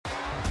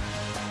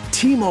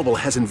T-Mobile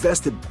has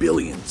invested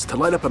billions to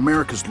light up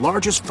America's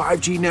largest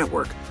 5G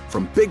network,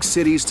 from big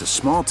cities to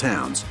small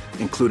towns,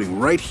 including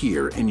right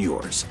here in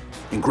yours.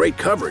 And great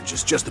coverage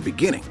is just the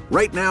beginning.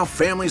 Right now,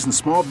 families and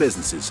small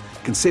businesses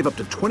can save up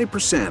to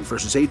 20%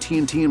 versus AT&T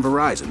and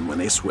Verizon when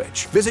they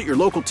switch. Visit your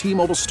local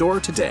T-Mobile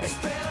store today.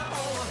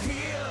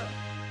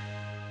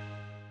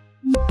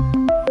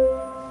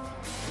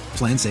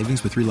 Plan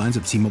savings with 3 lines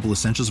of T-Mobile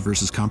Essentials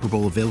versus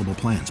comparable available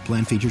plans.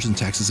 Plan features and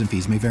taxes and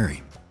fees may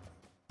vary.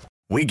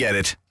 We get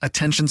it.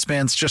 Attention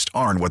spans just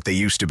aren't what they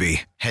used to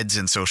be. Heads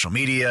in social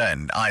media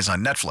and eyes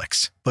on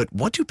Netflix. But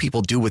what do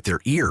people do with their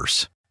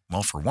ears?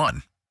 Well, for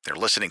one, they're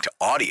listening to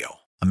audio.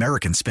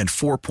 Americans spend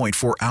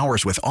 4.4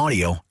 hours with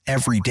audio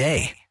every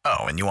day. Oh,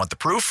 and you want the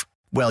proof?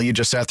 Well, you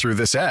just sat through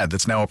this ad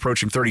that's now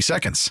approaching 30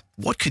 seconds.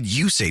 What could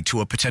you say to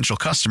a potential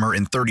customer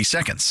in 30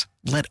 seconds?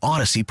 Let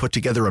Odyssey put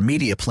together a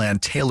media plan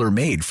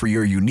tailor-made for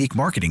your unique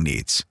marketing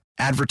needs.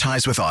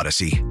 Advertise with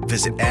Odyssey.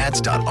 Visit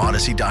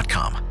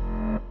ads.odyssey.com.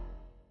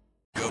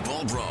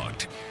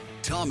 Geballbrocht,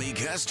 Tommy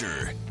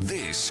Castor.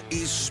 This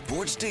is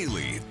Sports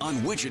Daily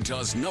on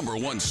Wichita's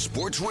 #1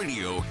 sports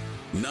radio,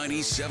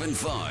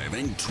 97.5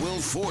 and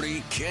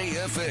 1240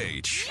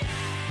 KFH.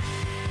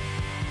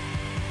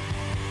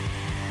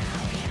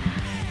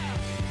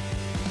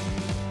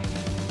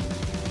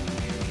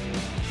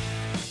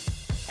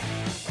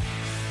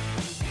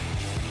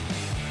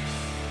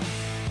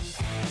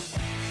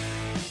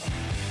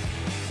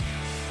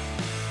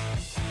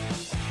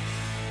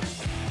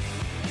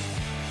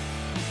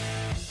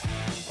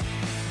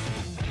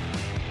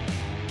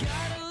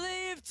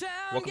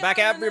 Welcome back,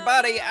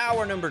 everybody.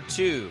 Hour number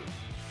 2.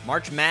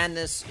 March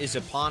Madness is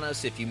upon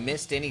us. If you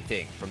missed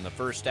anything from the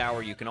first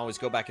hour, you can always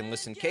go back and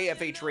listen,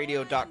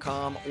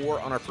 kfhradio.com or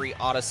on our free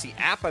Odyssey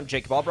app. I'm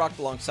Jacob Albrocht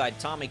alongside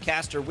Tommy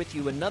Castor with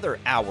you another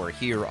hour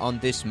here on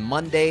this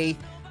Monday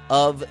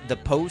of the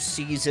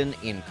postseason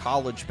in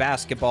college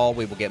basketball.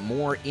 We will get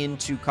more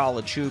into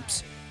college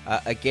hoops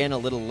again a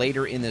little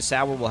later in this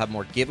hour. We'll have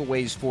more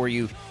giveaways for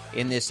you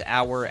in this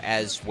hour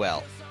as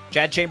well.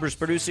 Chad Chambers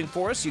producing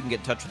for us. You can get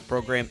in touch with the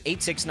program.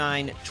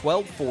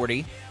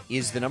 869-1240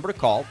 is the number to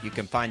call. You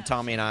can find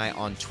Tommy and I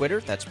on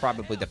Twitter. That's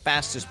probably the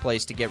fastest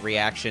place to get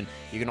reaction.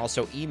 You can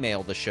also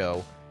email the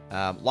show.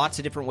 Lots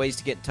of different ways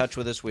to get in touch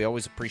with us. We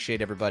always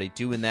appreciate everybody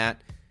doing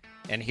that.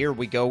 And here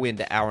we go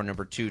into hour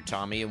number 2,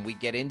 Tommy, and we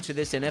get into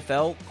this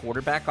NFL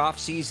quarterback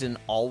offseason.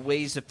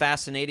 Always a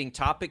fascinating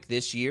topic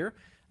this year.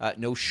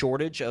 No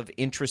shortage of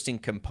interesting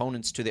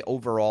components to the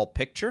overall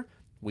picture.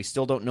 We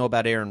still don't know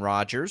about Aaron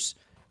Rodgers.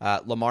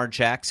 Lamar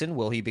Jackson,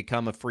 will he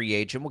become a free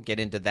agent? We'll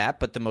get into that.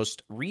 But the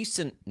most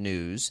recent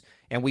news,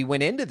 and we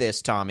went into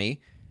this,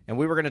 Tommy, and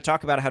we were going to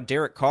talk about how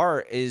Derek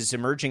Carr is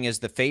emerging as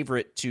the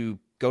favorite to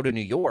go to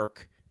New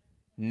York.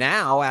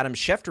 Now, Adam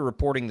Schefter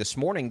reporting this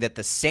morning that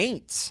the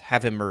Saints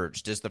have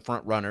emerged as the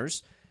front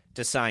runners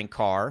to sign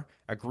Carr.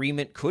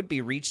 Agreement could be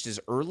reached as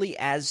early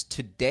as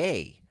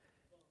today.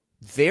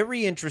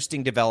 Very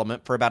interesting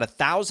development for about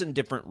 1,000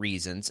 different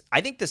reasons.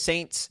 I think the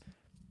Saints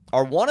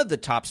are one of the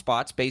top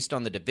spots based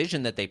on the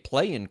division that they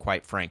play in,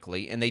 quite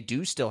frankly, and they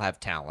do still have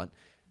talent.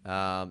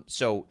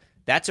 So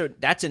that's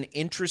an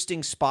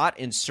interesting spot,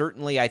 and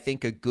certainly I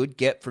think a good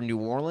get for New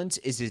Orleans.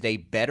 Is it a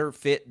better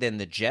fit than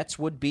the Jets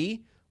would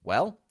be?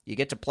 Well, you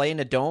get to play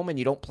in a dome, and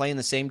you don't play in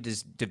the same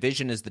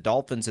division as the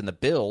Dolphins and the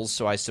Bills,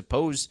 so I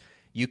suppose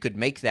you could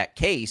make that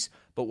case.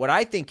 But what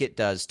I think it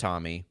does,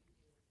 Tommy,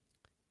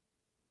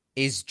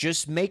 is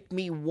just make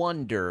me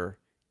wonder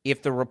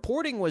if the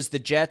reporting was the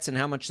Jets and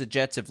how much the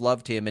Jets have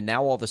loved him, and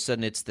now all of a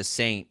sudden it's the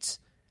Saints.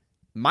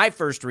 My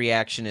first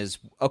reaction is,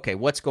 okay,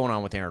 what's going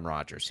on with Aaron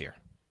Rodgers here?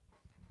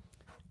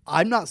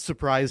 I'm not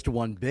surprised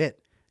one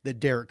bit that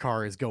Derek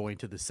Carr is going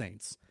to the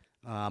Saints.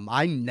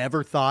 I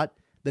never thought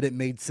that it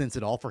made sense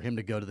at all for him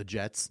to go to the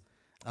Jets.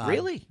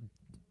 Really?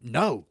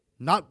 No,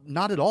 not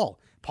at all.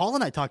 Paul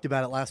and I talked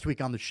about it last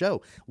week on the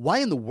show. Why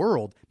in the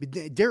world?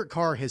 Derek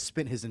Carr has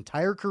spent his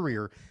entire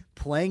career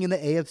playing in the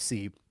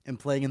AFC and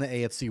playing in the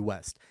AFC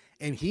West.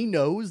 And he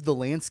knows the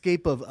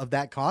landscape of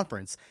that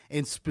conference,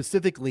 and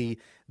specifically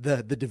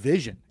the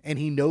division. And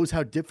he knows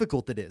how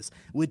difficult it is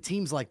with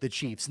teams like the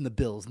Chiefs and the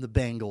Bills and the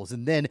Bengals.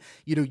 And then,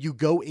 you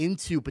go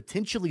into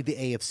potentially the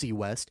AFC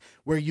West,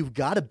 where you've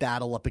got to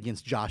battle up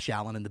against Josh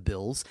Allen and the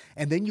Bills.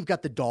 And then you've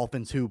got the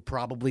Dolphins, who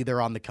probably they're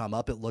on the come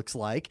up, it looks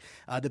like.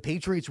 The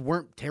Patriots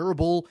weren't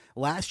terrible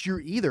last year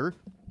either.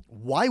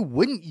 Why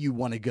wouldn't you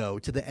want to go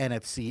to the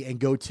NFC and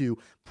go to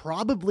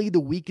probably the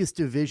weakest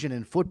division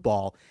in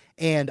football?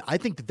 And I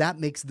think that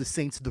makes the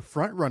Saints the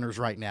front runners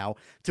right now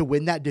to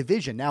win that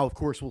division. Now, of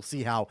course, we'll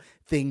see how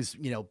things,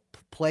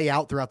 play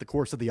out throughout the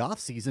course of the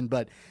offseason.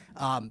 But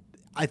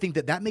I think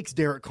that makes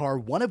Derek Carr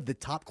one of the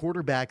top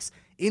quarterbacks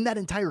in that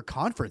entire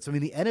conference. I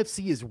mean, the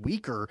NFC is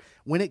weaker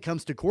when it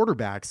comes to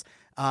quarterbacks.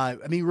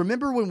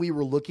 Remember when we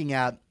were looking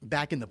at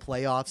back in the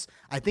playoffs?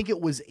 I think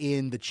it was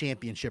in the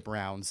championship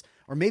rounds,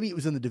 or maybe it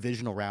was in the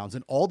divisional rounds,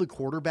 and all the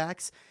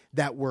quarterbacks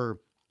that were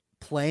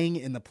playing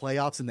in the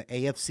playoffs in the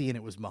AFC, and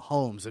it was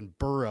Mahomes and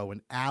Burrow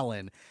and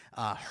Allen,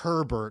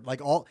 Herbert,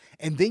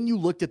 and then you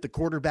looked at the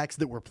quarterbacks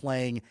that were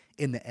playing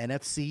in the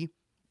NFC,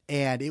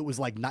 and it was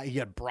like you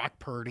had Brock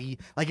Purdy.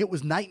 Like, it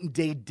was night and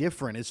day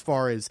different as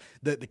far as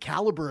the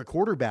caliber of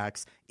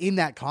quarterbacks in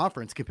that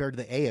conference compared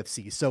to the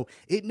AFC. So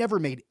it never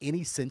made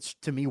any sense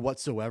to me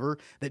whatsoever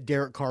that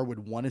Derek Carr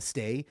would want to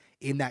stay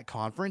in that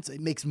conference. It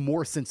makes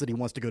more sense that he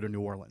wants to go to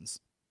New Orleans.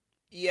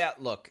 Yeah,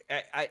 look,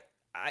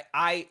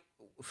 I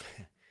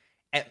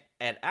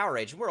at our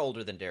age, we're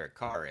older than Derek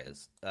Carr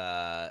is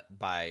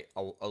by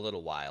a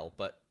little while,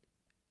 but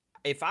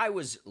if I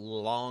was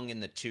long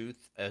in the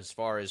tooth as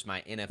far as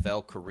my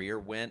NFL career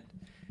went,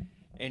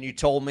 and you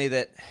told me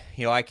that,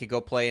 I could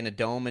go play in a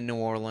dome in New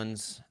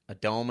Orleans, a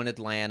dome in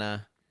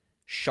Atlanta,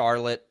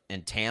 Charlotte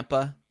and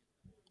Tampa,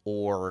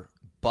 or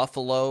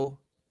Buffalo,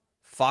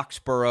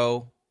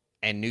 Foxborough,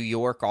 and New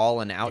York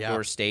all in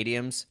outdoor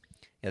stadiums,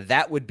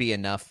 that would be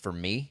enough for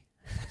me.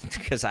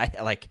 Because I'd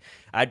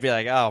be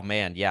like, oh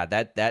man, yeah,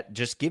 that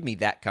just give me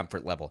that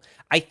comfort level.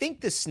 I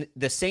think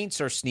the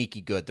Saints are sneaky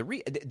good.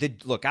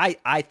 Look,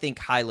 I think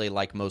highly,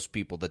 like most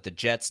people, that the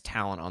Jets'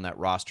 talent on that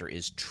roster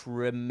is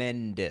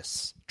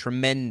tremendous,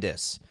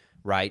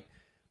 right?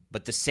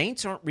 But the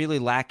Saints aren't really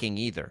lacking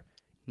either.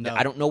 No.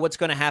 I don't know what's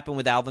going to happen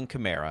with Alvin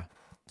Kamara,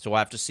 so we'll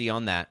have to see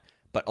on that.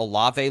 But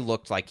Olave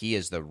looked like he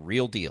is the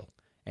real deal,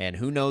 and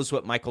who knows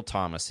what Michael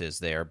Thomas is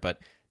there? But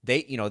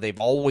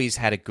they've always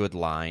had a good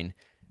line.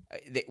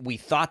 We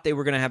thought they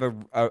were going to have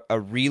a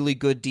really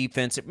good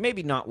defense. It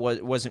maybe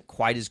wasn't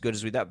quite as good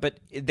as we thought, but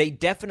they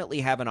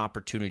definitely have an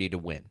opportunity to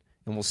win.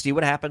 And we'll see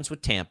what happens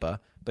with Tampa.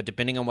 But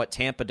depending on what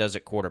Tampa does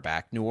at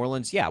quarterback, New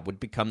Orleans, would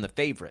become the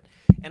favorite.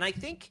 And I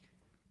think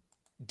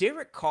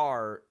Derek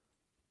Carr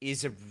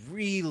is a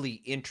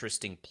really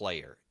interesting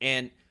player.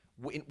 And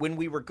when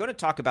we were going to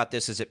talk about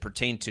this as it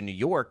pertained to New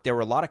York, there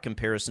were a lot of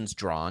comparisons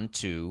drawn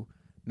to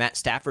Matt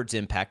Stafford's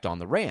impact on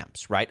the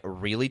Rams, right? A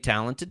really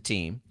talented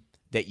team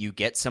that you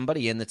get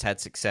somebody in that's had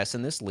success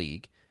in this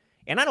league.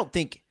 And I don't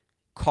think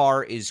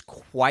Carr is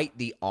quite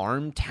the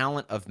arm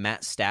talent of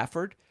Matt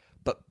Stafford,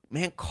 but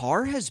man,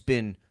 Carr has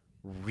been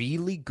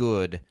really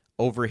good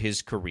over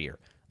his career.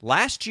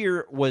 Last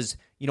year was,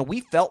 we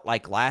felt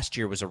like last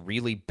year was a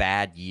really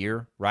bad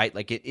year, right?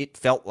 Like it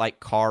felt like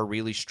Carr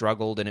really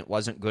struggled and it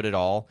wasn't good at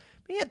all.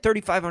 He had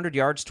 3,500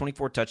 yards,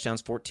 24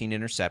 touchdowns, 14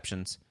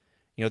 interceptions.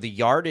 The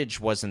yardage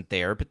wasn't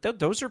there, but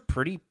those are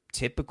pretty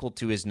typical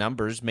to his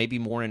numbers, maybe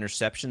more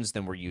interceptions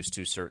than we're used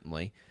to,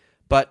 certainly.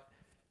 But,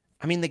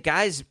 I mean, the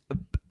guy's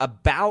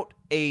about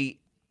a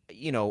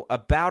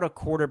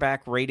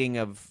quarterback rating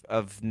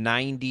of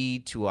 90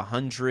 to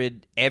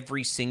 100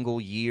 every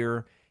single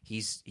year.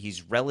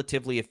 He's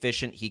relatively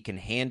efficient. He can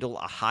handle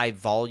a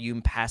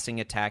high-volume passing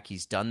attack.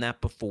 He's done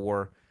that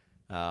before.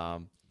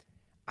 I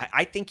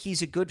think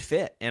he's a good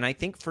fit. And I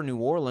think for New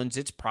Orleans,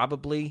 it's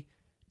probably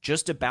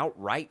just about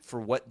right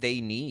for what they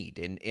need.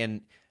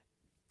 And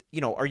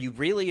are you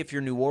really, if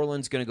you're New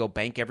Orleans, going to go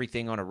bank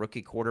everything on a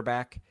rookie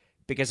quarterback?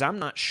 Because I'm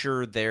not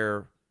sure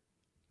they're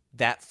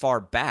that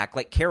far back.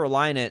 Like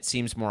Carolina, it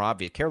seems more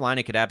obvious.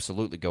 Carolina could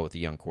absolutely go with a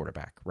young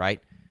quarterback,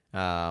 right?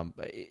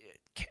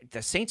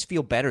 The Saints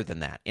feel better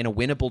than that in a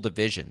winnable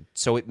division.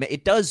 So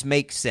it does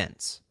make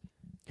sense.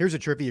 Here's a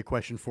trivia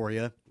question for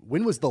you.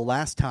 When was the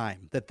last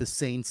time that the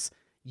Saints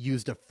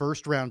used a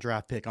first-round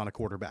draft pick on a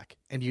quarterback?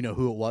 And do you know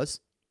who it was?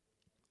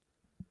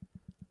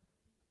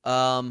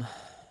 It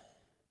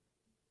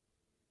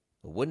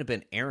wouldn't have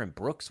been Aaron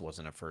Brooks.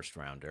 Wasn't a first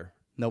rounder.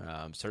 Nope.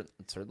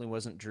 Certainly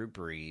wasn't Drew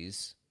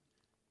Brees.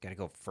 Got to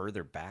go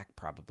further back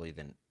probably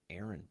than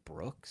Aaron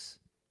Brooks.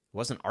 It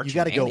wasn't Archie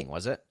Manning,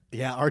 was it?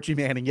 Yeah, Archie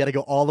Manning. You got to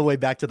go all the way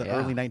back to the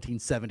early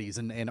 1970s,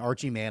 and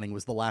Archie Manning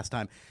was the last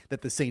time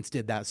that the Saints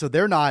did that. So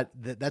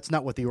that's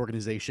not what the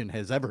organization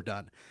has ever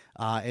done.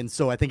 And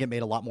so I think it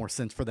made a lot more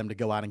sense for them to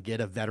go out and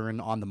get a veteran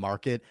on the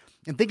market.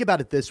 And think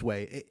about it this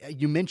way.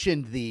 You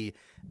mentioned the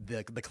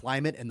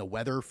climate and the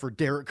weather for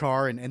Derek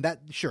Carr, and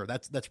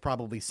that's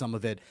probably some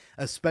of it,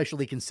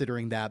 especially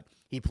considering that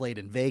he played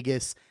in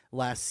Vegas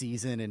last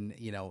season. And,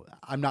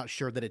 I'm not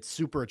sure that it's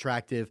super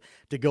attractive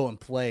to go and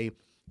play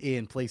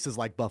in places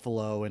like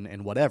Buffalo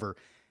and whatever.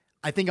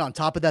 I think on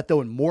top of that, though,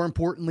 and more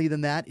importantly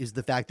than that, is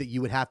the fact that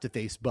you would have to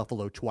face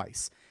Buffalo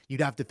twice. You'd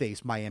have to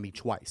face Miami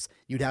twice.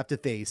 You'd have to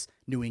face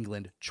New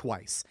England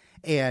twice.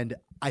 And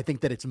I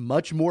think that it's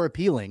much more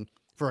appealing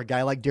for a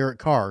guy like Derek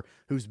Carr,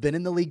 who's been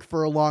in the league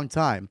for a long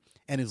time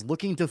and is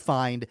looking to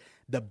find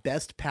the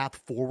best path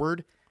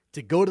forward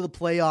to go to the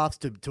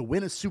playoffs, to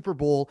win a Super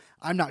Bowl.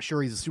 I'm not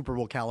sure he's a Super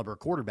Bowl caliber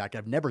quarterback.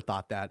 I've never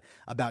thought that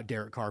about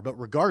Derek Carr. But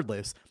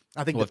regardless,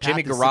 I think if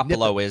Jimmy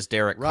Garoppolo is,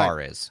 Derek Carr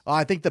is.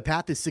 I think the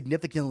path is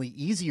significantly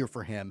easier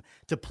for him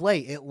to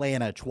play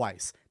Atlanta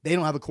twice. They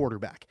don't have a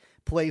quarterback.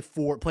 Play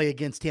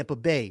against Tampa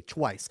Bay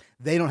twice.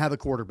 They don't have a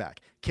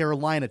quarterback.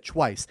 Carolina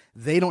twice.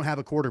 They don't have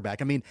a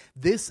quarterback. I mean,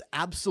 this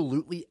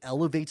absolutely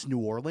elevates New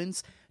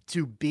Orleans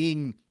to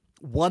being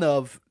one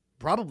of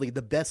probably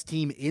the best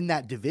team in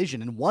that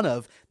division and one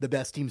of the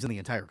best teams in the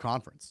entire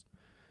conference.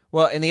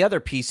 Well, and the other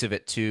piece of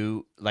it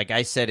too, like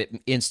I said, it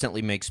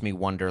instantly makes me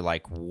wonder,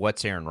 like,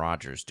 what's Aaron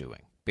Rodgers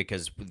doing?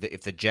 Because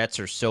if the Jets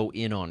are so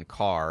in on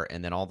Carr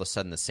and then all of a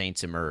sudden the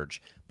Saints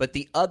emerge. But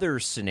the other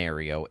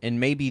scenario, and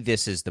maybe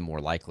this is the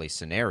more likely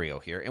scenario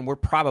here, and we're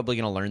probably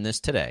going to learn this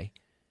today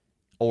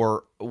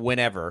or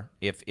whenever,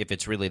 if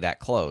it's really that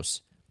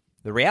close.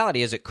 The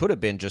reality is it could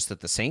have been just that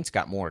the Saints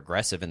got more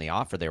aggressive in the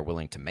offer they're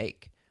willing to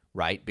make,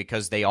 right?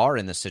 Because they are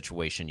in the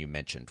situation you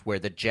mentioned where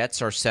the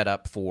Jets are set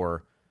up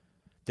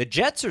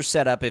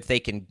if they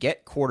can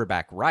get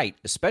quarterback right,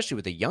 especially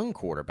with a young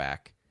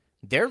quarterback.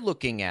 They're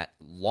looking at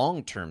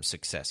long-term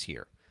success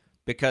here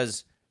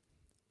because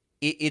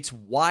it's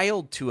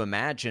wild to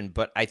imagine,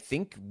 but I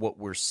think what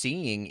we're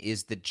seeing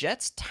is the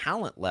Jets'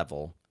 talent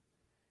level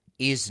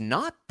is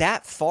not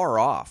that far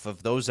off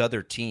of those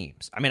other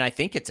teams. I mean, I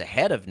think it's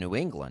ahead of New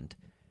England,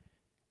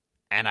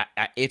 and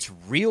it's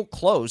real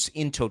close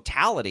in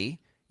totality.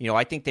 You know,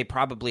 I think they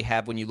probably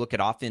have, when you look at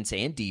offense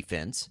and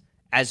defense,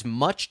 as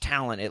much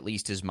talent at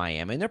least as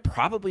Miami, and they're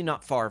probably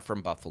not far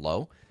from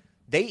Buffalo.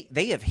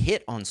 They have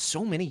hit on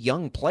so many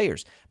young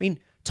players. I mean,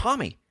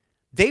 Tommy,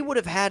 they would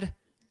have had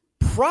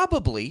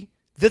probably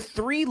the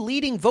 3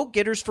 leading vote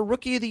getters for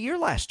Rookie of the Year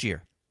last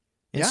year.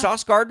 And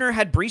Sauce Gardner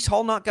had Breece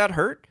Hall not got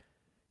hurt.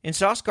 And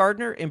Sauce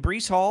Gardner and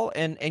Breece Hall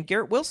and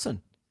Garrett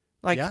Wilson.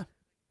 I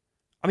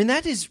mean,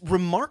 that is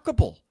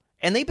remarkable.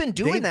 And they've been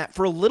doing that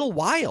for a little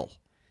while.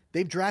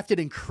 They've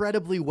drafted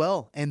incredibly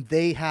well, and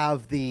they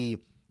have the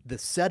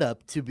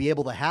setup to be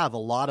able to have a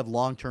lot of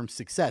long-term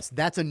success.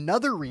 That's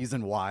another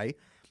reason why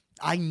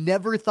I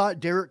never thought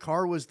Derek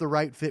Carr was the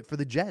right fit for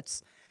the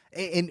Jets.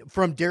 And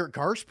from Derek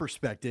Carr's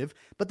perspective,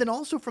 but then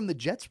also from the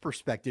Jets'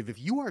 perspective, if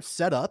you are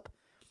set up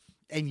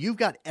and you've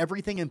got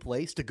everything in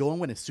place to go and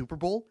win a Super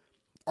Bowl,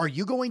 are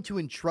you going to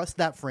entrust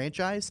that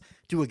franchise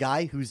to a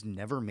guy who's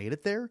never made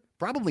it there?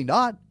 Probably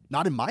not.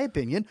 Not in my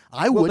opinion.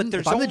 I wouldn't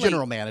if I'm the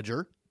general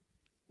manager.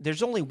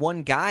 There's only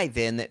one guy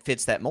then that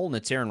fits that mold,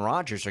 and it's Aaron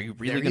Rodgers. Are you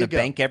really going to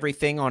bank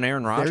everything on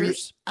Aaron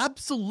Rodgers?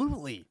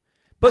 Absolutely.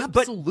 But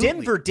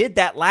Denver did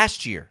that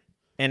last year.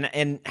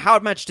 And how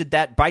much did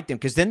that bite them?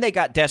 Because then they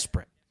got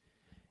desperate.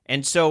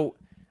 And so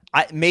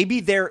maybe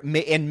they're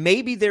in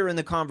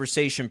the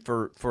conversation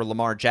for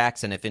Lamar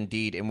Jackson, if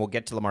indeed, and we'll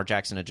get to Lamar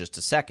Jackson in just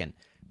a second.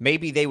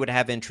 Maybe they would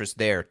have interest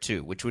there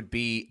too, which would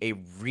be a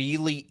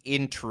really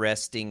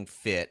interesting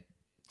fit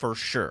for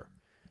sure.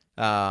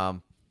 But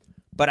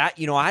I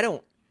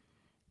don't.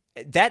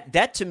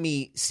 That to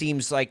me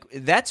seems like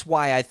that's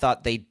why I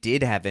thought they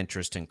did have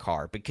interest in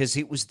Carr, because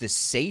it was the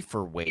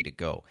safer way to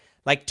go.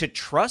 Like, to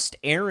trust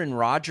Aaron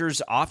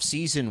Rodgers'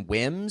 offseason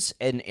whims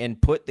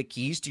and put the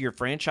keys to your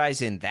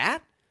franchise in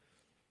that?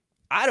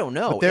 I don't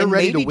know. But they're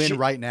ready to win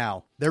right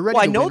now. They're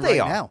ready to win right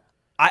now.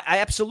 I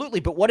absolutely.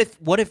 But what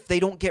if they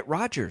don't get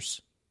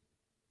Rodgers?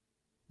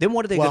 Then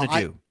what are they going to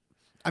do?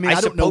 I mean, I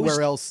don't know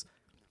where else.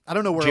 I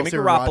don't know where Jimmy else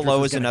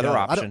Garoppolo is another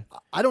option.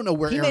 I don't know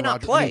where he Aaron may not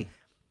Rodgers, play.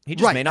 He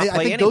just may not play I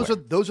think anywhere.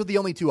 those are the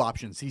only 2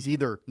 options. He's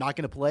either not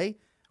going to play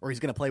or he's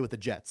going to play with the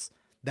Jets.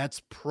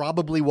 That's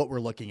probably what we're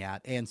looking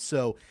at. And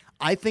so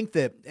I think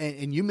that,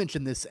 and you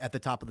mentioned this at the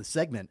top of the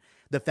segment,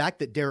 the fact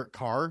that Derek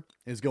Carr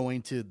is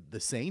going to the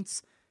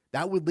Saints,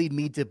 that would lead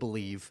me to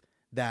believe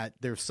that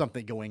there's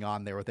something going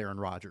on there with Aaron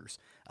Rodgers,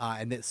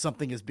 and that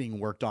something is being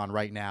worked on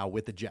right now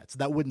with the Jets.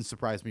 That wouldn't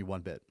surprise me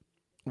one bit.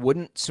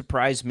 Wouldn't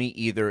surprise me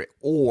either,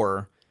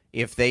 or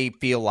if they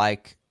feel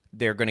like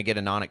they're going to get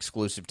a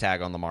non-exclusive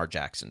tag on Lamar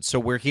Jackson. So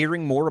we're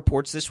hearing more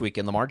reports this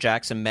weekend. Lamar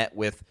Jackson met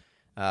with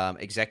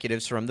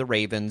executives from the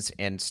Ravens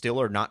and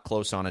still are not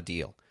close on a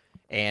deal.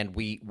 And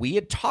we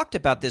had talked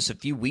about this a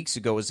few weeks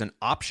ago as an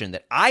option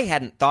that I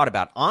hadn't thought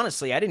about.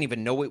 Honestly, I didn't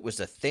even know it was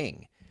a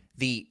thing.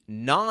 The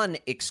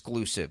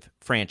non-exclusive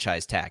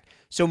franchise tag.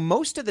 So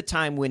most of the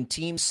time when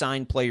teams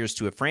sign players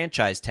to a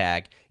franchise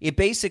tag, it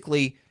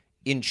basically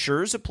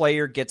ensures a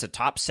player gets a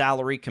top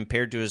salary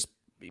compared to his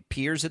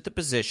peers at the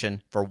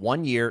position for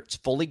 1 year. It's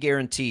fully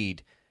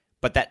guaranteed,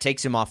 but that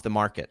takes him off the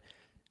market.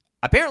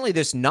 Apparently,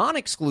 this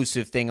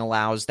non-exclusive thing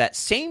allows that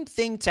same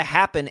thing to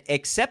happen,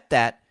 except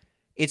that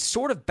it's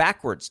sort of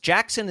backwards.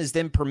 Jackson is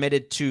then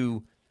permitted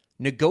to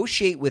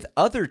negotiate with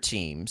other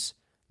teams.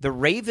 The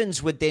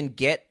Ravens would then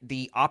get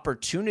the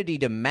opportunity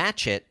to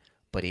match it,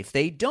 but if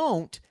they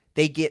don't,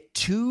 they get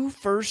 2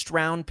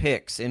 first-round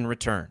picks in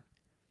return.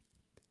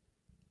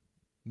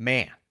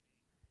 Man,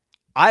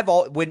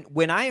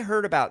 when I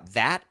heard about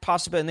that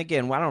possibility, and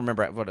again, I don't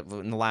remember what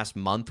in the last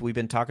month we've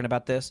been talking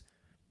about this.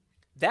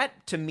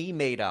 That, to me,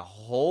 made a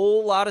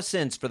whole lot of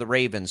sense for the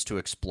Ravens to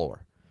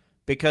explore,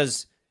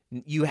 because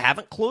you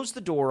haven't closed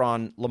the door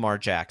on Lamar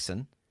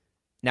Jackson.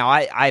 Now,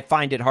 I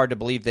find it hard to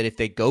believe that if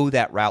they go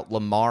that route,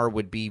 Lamar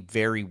would be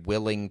very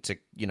willing to,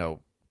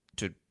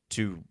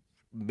 to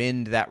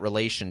mend that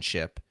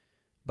relationship.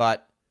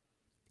 But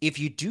if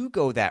you do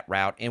go that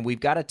route, and we've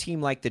got a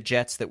team like the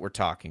Jets that we're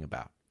talking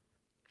about,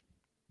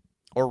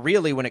 or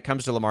really when it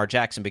comes to Lamar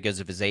Jackson because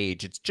of his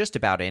age, it's just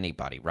about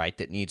anybody, right,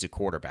 that needs a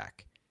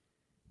quarterback.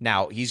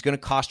 Now, he's going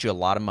to cost you a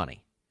lot of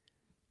money,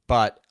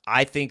 but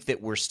I think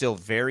that we're still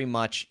very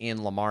much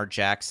in Lamar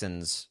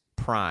Jackson's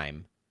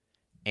prime,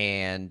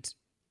 And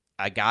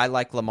a guy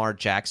like Lamar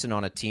Jackson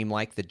on a team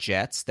like the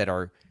Jets that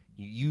are,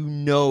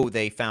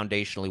 they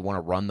foundationally want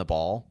to run the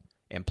ball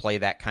and play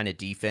that kind of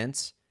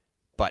defense,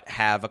 but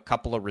have a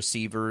couple of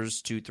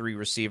receivers, 2-3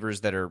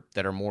 receivers that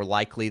are more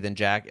likely than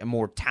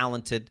more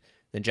talented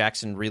than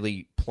Jackson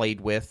really played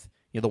with.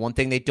 The one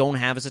thing they don't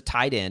have is a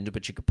tight end,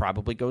 but you could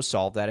probably go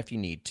solve that if you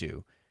need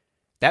to.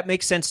 That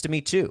makes sense to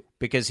me too,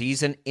 because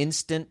he's an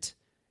instant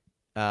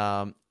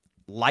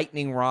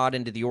lightning rod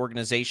into the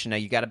organization. Now,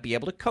 you got to be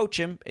able to coach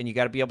him, and you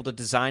got to be able to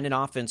design an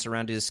offense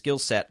around his skill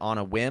set on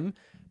a whim.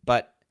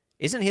 But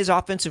isn't his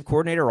offensive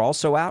coordinator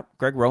also out,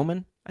 Greg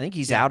Roman? I think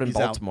he's out in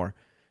Baltimore. Out.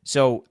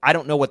 So I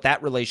don't know what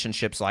that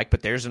relationship's like,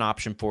 but there's an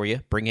option for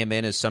you. Bring him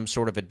in as some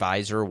sort of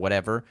advisor or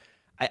whatever.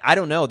 I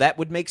don't know. That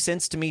would make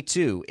sense to me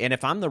too. And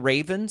if I'm the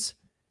Ravens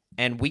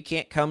and we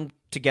can't come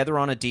together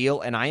on a deal,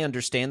 and I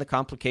understand the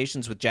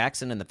complications with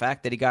Jackson and the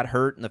fact that he got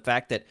hurt and the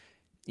fact that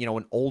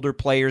an older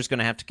player is going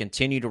to have to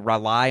continue to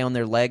rely on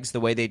their legs the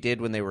way they did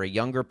when they were a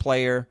younger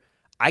player.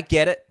 I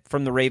get it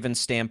from the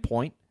Ravens'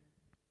 standpoint.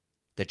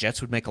 The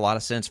Jets would make a lot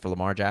of sense for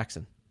Lamar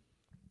Jackson.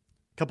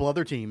 A couple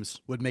other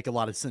teams would make a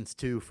lot of sense,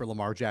 too, for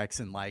Lamar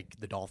Jackson, like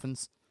the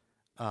Dolphins.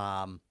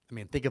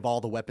 Think of all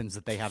the weapons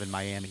that they have in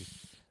Miami.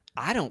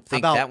 I don't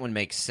think that one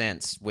makes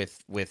sense.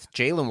 With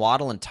Jalen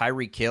Waddle and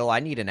Tyreek Hill, I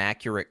need an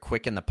accurate,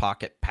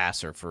 quick-in-the-pocket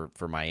passer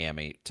for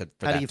Miami.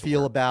 How do you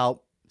feel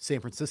about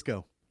San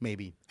Francisco,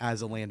 maybe,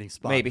 as a landing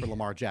spot for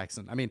Lamar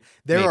Jackson?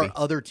 There are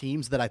other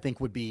teams that I think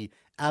would be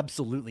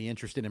absolutely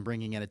interested in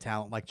bringing in a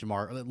talent like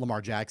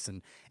Lamar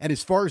Jackson. And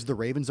as far as the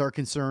Ravens are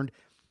concerned,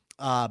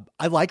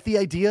 I like the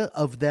idea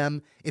of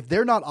them, if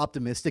they're not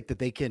optimistic that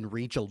they can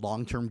reach a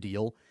long-term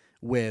deal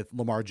with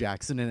Lamar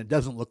Jackson, and it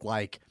doesn't look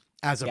like,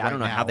 as of right now, I don't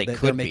know how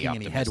they're making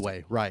any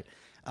headway, right?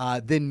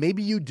 Then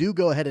maybe you do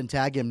go ahead and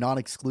tag him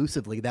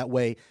non-exclusively. That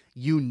way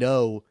you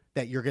know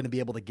that you're going to be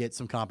able to get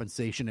some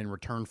compensation in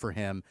return for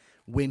him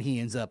when he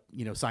ends up,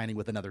 signing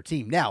with another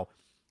team. Now,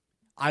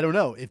 I don't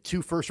know, if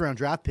 2 first-round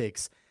draft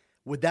picks,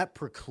 would that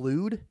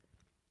preclude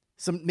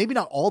some, maybe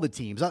not all the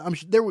teams. I'm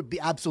sure there would be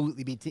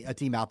absolutely be a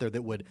team out there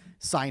that would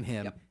sign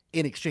him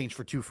in exchange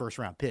for 2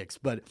 first-round picks,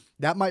 but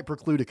that might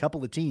preclude a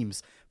couple of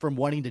teams from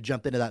wanting to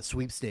jump into that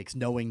sweepstakes,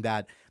 knowing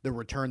that the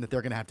return that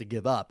they're going to have to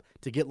give up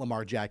to get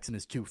Lamar Jackson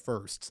is 2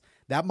 firsts.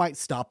 That might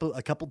stop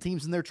a couple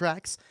teams in their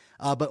tracks,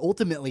 but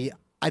ultimately,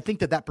 I think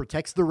that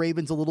protects the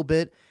Ravens a little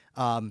bit.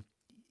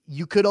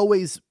 You could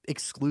always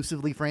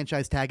exclusively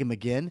franchise tag him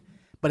again,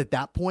 but at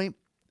that point,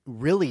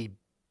 really,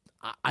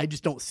 I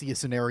just don't see a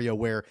scenario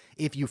where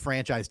if you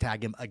franchise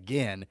tag him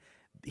again,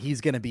 he's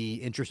going to be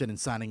interested in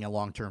signing a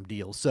long-term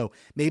deal. So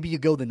maybe you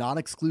go the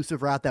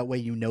non-exclusive route. That way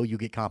you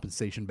get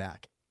compensation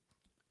back.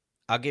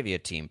 I'll give you a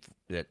team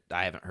that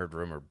I haven't heard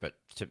rumored, but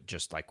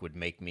just would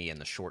make me in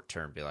the short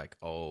term be like,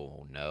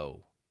 oh,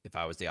 no, if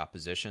I was the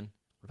opposition.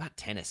 What about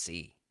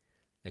Tennessee?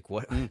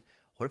 What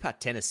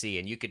about Tennessee?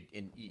 And you could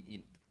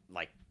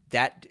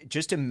that.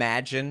 Just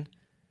imagine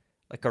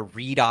a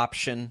read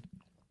option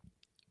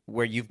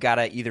where you've got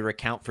to either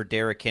account for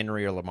Derrick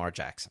Henry or Lamar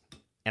Jackson.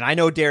 And I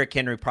know Derrick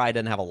Henry probably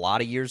doesn't have a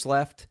lot of years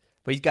left,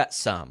 but he's got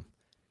some.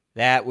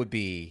 That would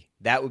be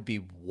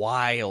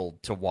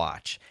wild to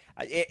watch.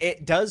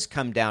 It does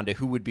come down to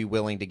who would be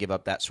willing to give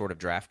up that sort of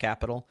draft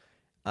capital.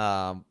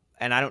 And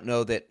I don't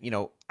know that,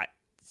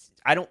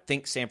 I don't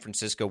think San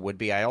Francisco would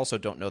be. I also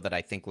don't know that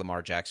I think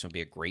Lamar Jackson would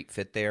be a great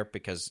fit there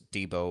because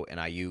Debo and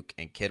Ayuk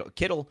and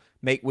Kittle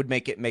would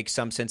make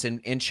some sense.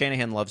 And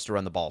Shanahan loves to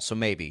run the ball, so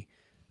maybe.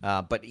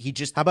 But he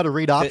just... How about a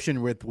read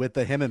option with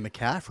him and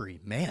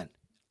McCaffrey? Man.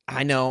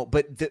 I know,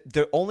 but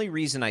the only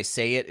reason I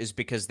say it is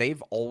because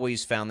they've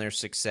always found their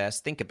success.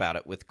 Think about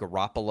it with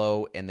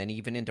Garoppolo and then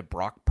even into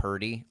Brock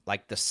Purdy.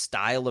 The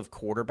style of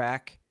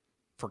quarterback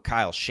for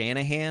Kyle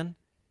Shanahan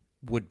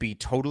would be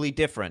totally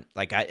different.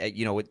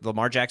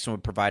 Lamar Jackson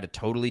would provide a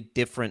totally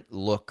different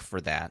look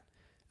for that.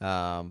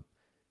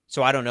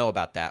 So I don't know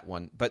about that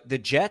one. But the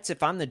Jets,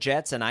 if I'm the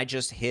Jets and I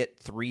just hit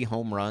 3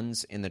 home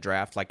runs in the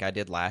draft like I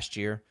did last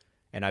year,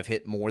 and I've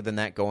hit more than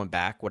that going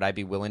back, would I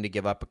be willing to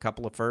give up a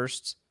couple of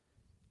firsts?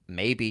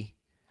 Maybe.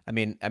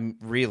 I'm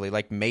really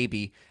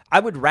maybe.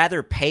 I would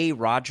rather pay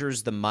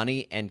Rodgers the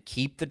money and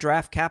keep the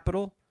draft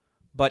capital.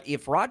 But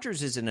if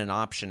Rodgers isn't an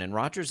option, and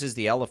Rodgers is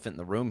the elephant in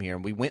the room here,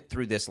 and we went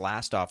through this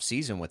last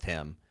offseason with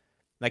him,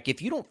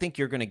 if you don't think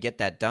you're going to get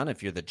that done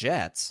if you're the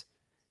Jets,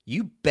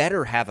 you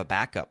better have a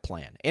backup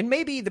plan. And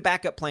maybe the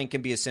backup plan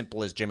can be as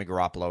simple as Jimmy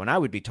Garoppolo, and I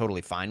would be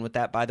totally fine with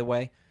that, by the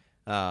way.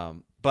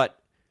 But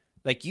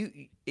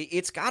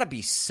it's got to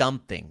be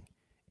something.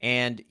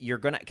 And you're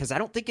going to, because I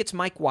don't think it's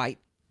Mike White.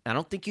 I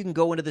don't think you can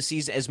go into the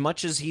season, as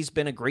much as he's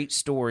been a great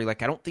story. I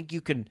don't think you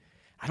can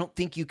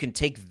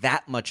take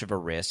that much of a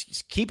risk.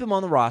 Just keep him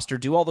on the roster,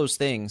 do all those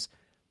things.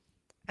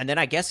 And then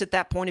I guess at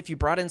that point, if you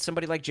brought in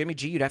somebody like Jimmy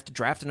G, you'd have to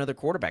draft another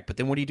quarterback. But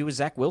then what do you do with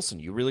Zach Wilson?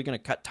 You really going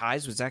to cut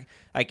ties with Zach?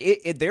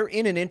 They're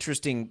in an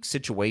interesting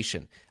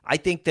situation. I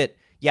think that,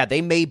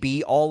 they may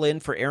be all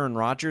in for Aaron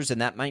Rodgers, and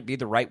that might be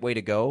the right way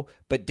to go.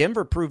 But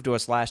Denver proved to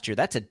us last year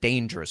that's a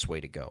dangerous way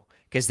to go.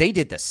 because they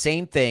did the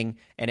same thing,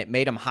 and it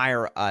made them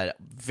hire a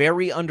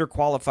very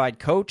underqualified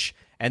coach,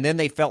 and then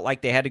they felt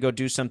like they had to go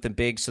do something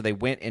big, so they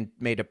went and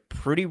made a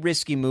pretty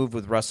risky move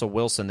with Russell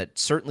Wilson that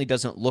certainly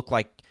doesn't look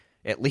like,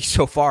 at least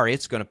so far,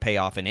 it's going to pay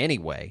off in any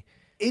way.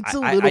 It's a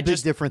little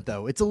bit different,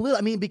 though. It's a little,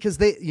 I mean, because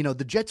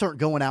the Jets aren't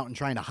going out and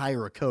trying to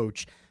hire a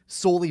coach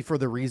solely for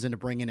the reason to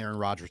bring in Aaron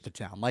Rodgers to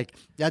town. Like,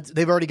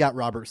 they've already got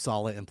Robert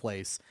Saleh in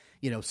place,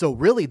 so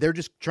really they're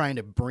just trying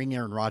to bring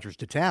Aaron Rodgers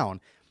to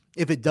town.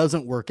 If it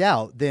doesn't work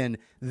out, then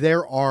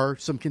there are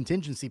some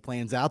contingency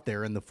plans out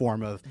there in the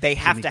form of they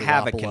have Jimmy to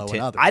have a Garoppolo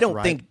and others, I don't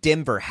right? think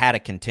Denver had a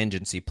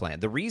contingency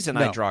plan. The reason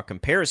I No. draw a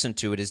comparison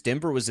to it is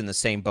Denver was in the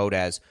same boat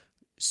as,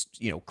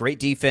 great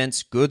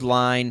defense, good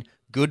line,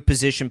 good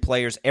position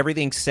players,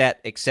 everything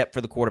set except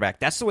for the quarterback.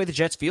 That's the way the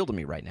Jets feel to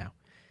me right now.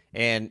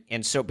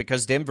 And so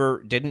because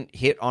Denver didn't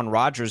hit on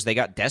Rodgers, they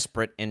got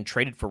desperate and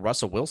traded for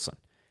Russell Wilson.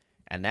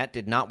 And that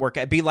did not work.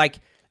 It'd be like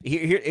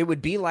it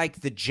would be like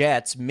the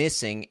Jets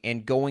missing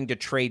and going to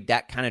trade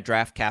that kind of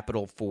draft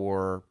capital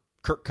for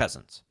Kirk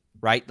Cousins,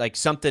 right? Like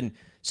something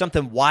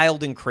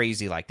wild and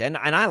crazy like that.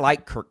 And I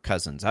like Kirk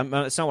Cousins.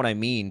 That's not what I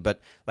mean, but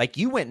like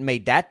you went and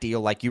made that deal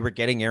like you were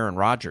getting Aaron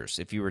Rodgers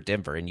if you were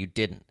Denver, and you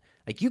didn't.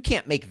 Like you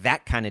can't make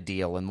that kind of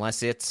deal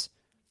unless it's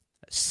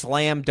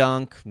slam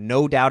dunk,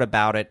 no doubt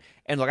about it.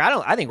 And look,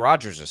 I think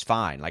Rodgers is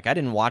fine. Like I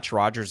didn't watch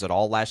Rodgers at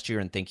all last year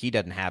and think he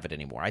doesn't have it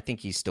anymore. I think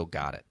he's still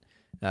got it.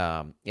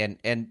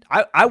 And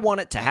I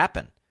want it to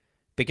happen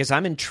because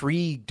I'm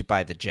intrigued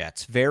by the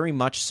Jets very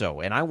much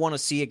so. And I want to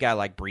see a guy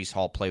like Breece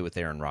Hall play with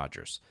Aaron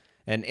Rodgers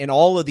and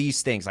all of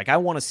these things. Like I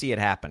want to see it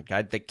happen.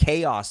 The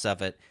chaos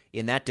of it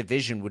in that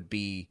division would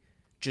be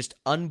just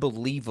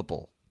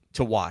unbelievable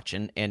to watch.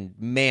 And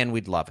man,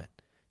 we'd love it.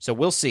 So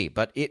we'll see.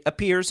 But it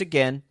appears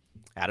again,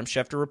 Adam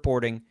Schefter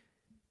reporting,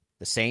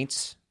 the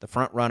Saints, the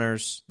front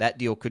runners, that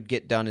deal could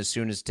get done as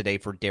soon as today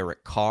for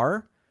Derek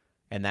Carr.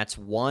 And that's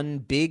one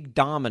big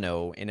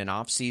domino in an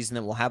offseason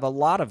that will have a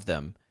lot of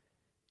them.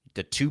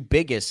 The two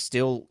biggest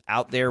still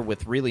out there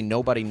with really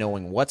nobody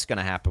knowing what's going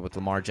to happen with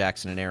Lamar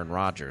Jackson and Aaron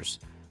Rodgers.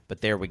 But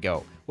there we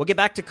go. We'll get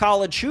back to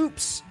college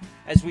hoops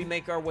as we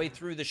make our way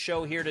through the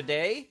show here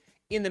today.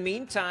 In the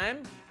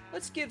meantime,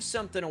 let's give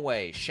something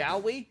away,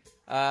 shall we?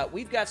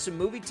 We've got some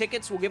movie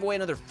tickets. We'll give away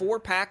another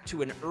 4-pack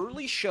to an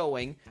early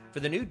showing for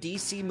the new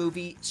DC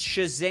movie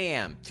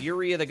Shazam!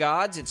 Fury of the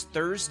Gods. It's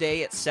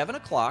Thursday at 7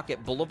 o'clock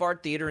at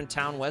Boulevard Theater in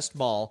Town West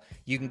Mall.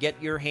 You can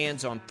get your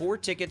hands on 4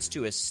 tickets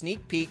to a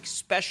sneak peek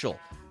special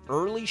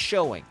early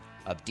showing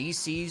of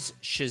DC's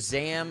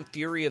Shazam!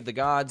 Fury of the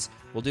Gods.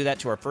 We'll do that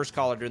to our first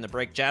caller during the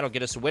break. Jad will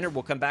get us a winner.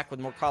 We'll come back with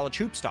more college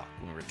hoops talk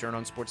when we return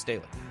on Sports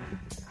Daily.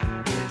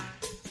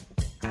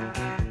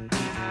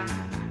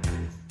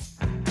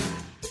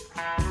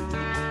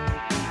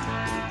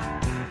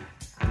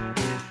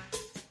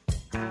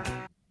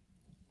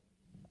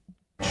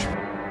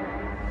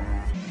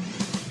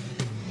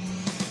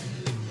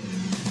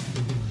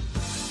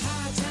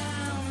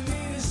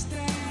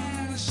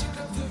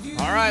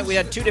 All right, we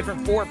had 2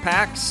 different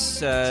 4-packs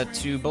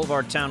to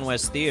Boulevard Town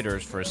West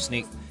Theaters for a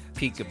sneak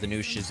peek of the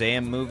new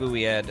Shazam movie.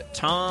 We had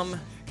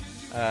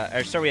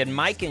we had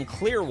Mike in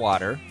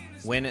Clearwater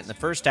win it in the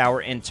first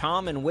hour, and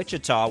Tom in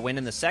Wichita win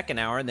in the second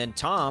hour, and then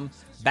Tom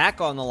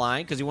back on the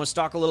line because he wants to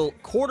talk a little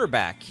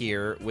quarterback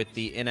here with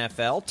the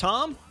NFL.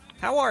 Tom,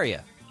 how are you?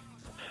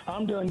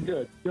 I'm doing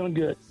good,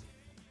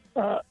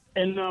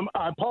 And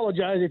I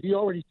apologize if you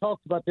already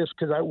talked about this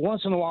because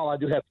once in a while I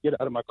do have to get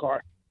out of my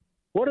car.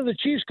 What are the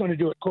Chiefs going to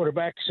do at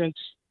quarterback since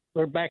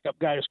their backup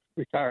guy is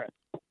retiring?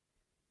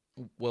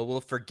 Well,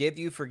 we'll forgive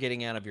you for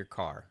getting out of your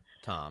car,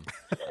 Tom.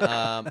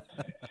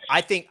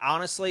 I think,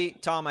 honestly,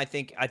 Tom, I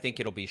think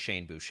it'll be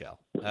Shane Buechele.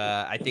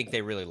 I think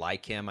they really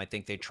like him. I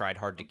think they tried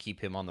hard to keep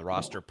him on the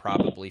roster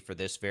probably for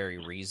this very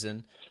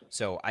reason.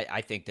 So I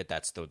think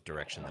that's the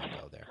direction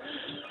they'll go there.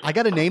 I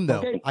got a name, though.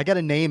 Okay. I got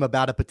a name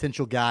about a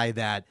potential guy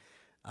that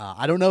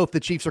I don't know if the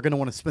Chiefs are going to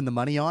want to spend the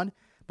money on,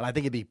 but I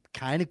think it'd be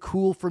kind of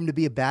cool for him to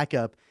be a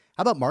backup.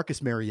 How about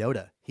Marcus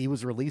Mariota? He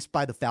was released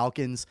by the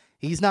Falcons.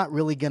 He's not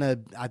really going to,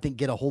 I think,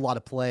 get a whole lot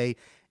of play,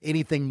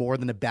 anything more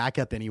than a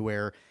backup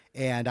anywhere.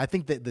 And I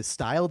think that the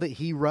style that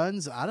he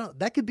runs,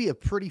 that could be a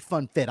pretty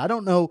fun fit. I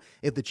don't know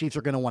if the Chiefs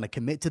are going to want to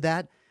commit to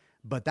that,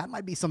 but that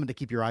might be something to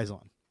keep your eyes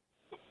on.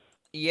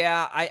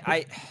 Yeah,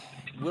 I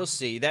we'll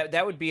see.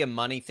 That would be a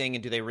money thing,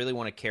 and do they really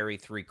want to carry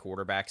 3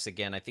 quarterbacks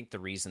again? I think the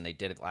reason they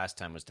did it last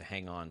time was to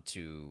hang on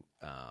to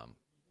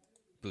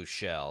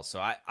Buechele.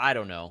 So I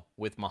don't know.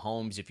 With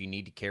Mahomes, if you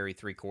need to carry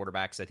 3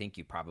 quarterbacks, I think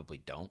you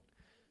probably don't.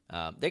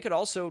 They could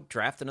also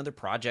draft another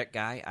project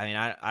guy. I mean,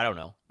 I don't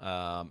know.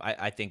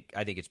 I think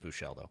it's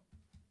Buechele, though.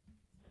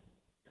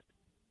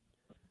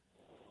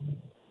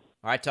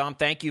 All right, Tom,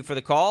 thank you for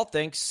the call.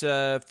 Thanks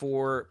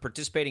for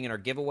participating in our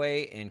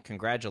giveaway, and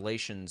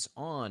congratulations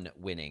on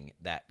winning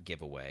that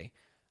giveaway.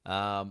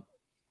 All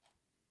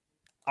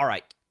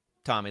right,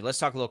 Tommy, let's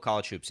talk a little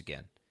college hoops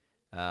again.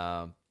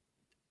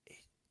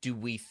 Do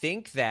we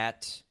think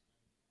that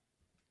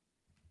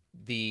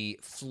the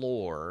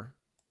floor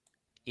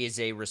is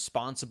a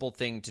responsible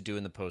thing to do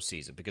in the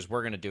postseason? Because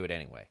we're going to do it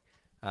anyway.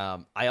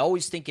 I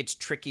always think it's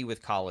tricky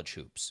with college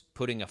hoops,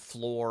 putting a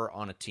floor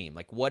on a team.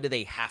 Like, what do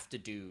they have to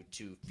do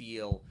to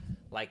feel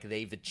like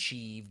they've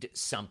achieved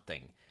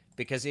something?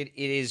 Because it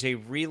is a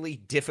really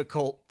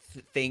difficult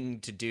thing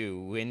to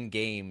do, win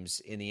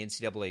games in the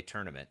NCAA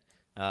tournament.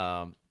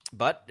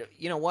 But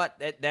you know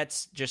what?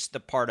 That's just the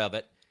part of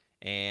it,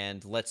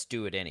 and let's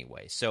do it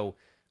anyway. So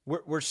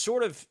we're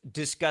sort of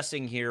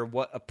discussing here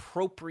what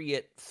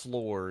appropriate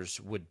floors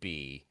would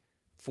be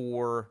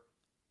for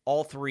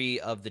all three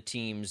of the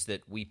teams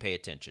that we pay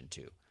attention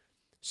to.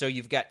 So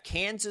you've got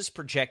Kansas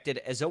projected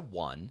as a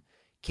 1.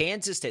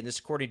 Kansas State, and this is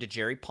according to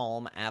Jerry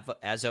Palm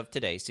as of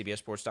today,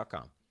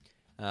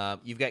 CBSSports.com.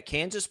 You've got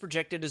Kansas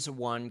projected as a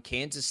 1,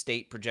 Kansas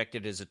State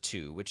projected as a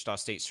 2. Wichita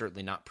State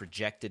certainly not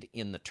projected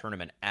in the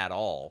tournament at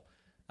all.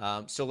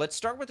 So let's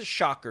start with the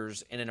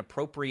Shockers and an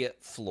appropriate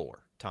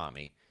floor,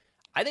 Tommy.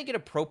 I think an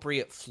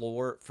appropriate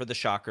floor for the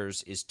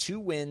Shockers is 2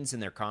 wins in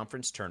their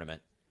conference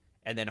tournament,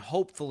 and then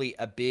hopefully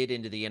a bid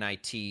into the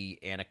NIT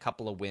and a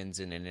couple of wins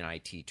in an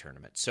NIT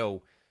tournament.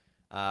 So,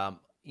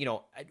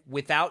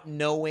 without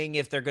knowing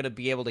if they're going to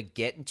be able to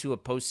get into a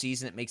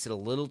postseason, it makes it a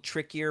little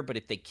trickier. But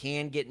if they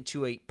can get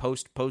into a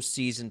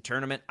postseason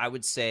tournament, I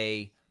would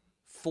say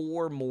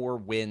 4 more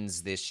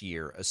wins this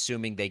year,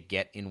 assuming they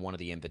get in one of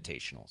the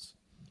invitationals.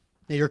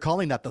 Now, you're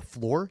calling that the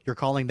floor? You're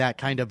calling that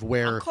kind of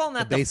where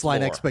the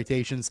baseline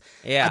expectations?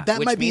 Yeah,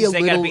 that might be a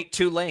little. They got to beat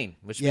Tulane.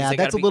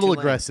 That's a little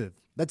aggressive.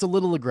 That's a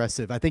little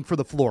aggressive, I think, for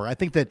the floor. I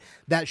think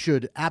that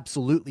should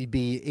absolutely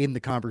be in the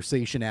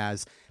conversation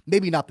as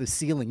maybe not the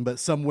ceiling, but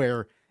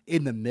somewhere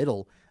in the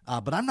middle.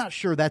 But I'm not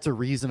sure that's a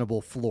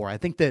reasonable floor. I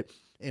think that,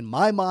 in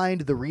my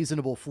mind, the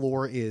reasonable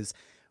floor is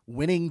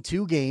winning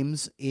 2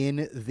 games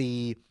in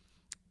the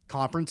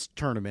conference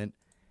tournament,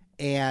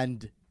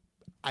 and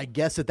I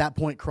guess at that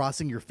point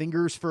crossing your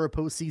fingers for a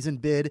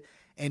postseason bid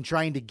and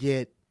trying to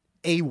get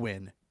a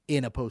win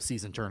in a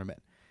postseason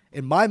tournament.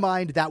 In my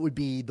mind, that would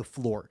be the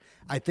floor.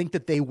 I think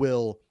that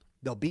they'll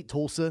beat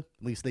Tulsa.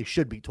 At least they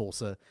should beat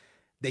Tulsa.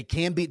 They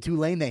can beat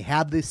Tulane. They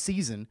have this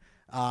season.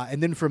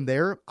 And then from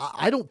there,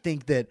 I don't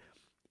think that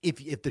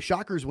if the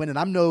Shockers win, and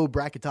I'm no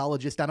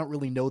bracketologist, I don't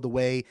really know the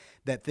way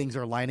that things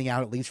are lining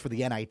out, at least for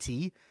the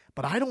NIT,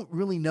 but I don't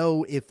really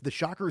know if the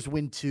Shockers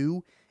win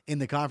 2 in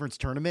the conference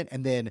tournament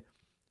and then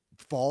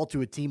fall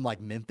to a team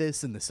like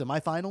Memphis in the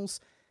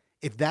semifinals,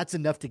 if that's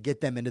enough to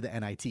get them into the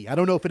NIT. I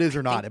don't know if it is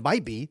or not. It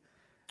might be.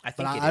 I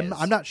think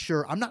I'm not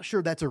sure. I'm not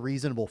sure that's a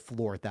reasonable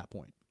floor at that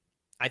point.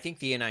 I think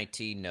the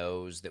NIT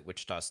knows that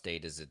Wichita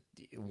State is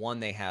one,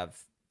 they have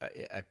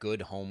a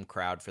good home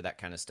crowd for that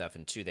kind of stuff,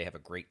 and 2, they have a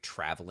great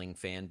traveling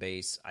fan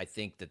base. I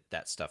think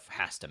that stuff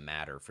has to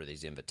matter for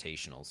these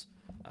invitationals.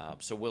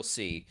 So we'll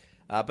see.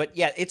 But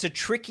yeah, it's a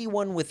tricky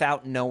one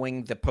without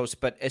knowing the post.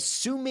 But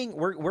assuming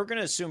we're going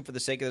to assume for the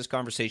sake of this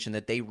conversation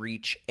that they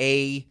reach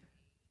a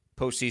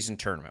postseason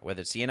tournament,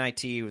 whether it's the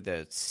NIT or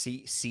the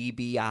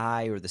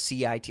CBI or the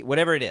CIT,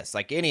 whatever it is,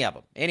 like any of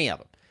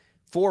them,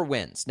 4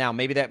 wins. Now,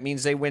 maybe that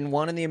means they win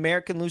 1 in the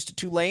American, lose to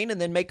Tulane,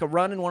 and then make a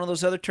run in one of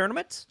those other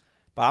tournaments.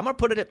 But I'm going to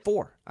put it at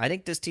 4. I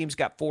think this team's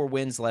got 4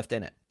 wins left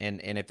in it.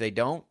 And if they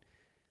don't,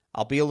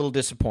 I'll be a little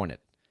disappointed.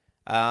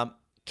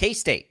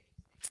 K-State.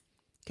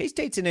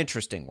 K-State's an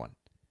interesting one.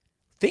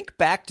 Think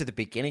back to the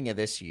beginning of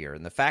this year,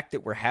 and the fact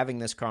that we're having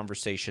this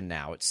conversation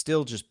now, it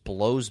still just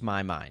blows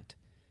my mind.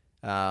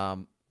 I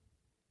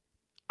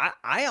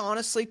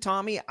honestly,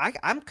 Tommy,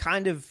 I'm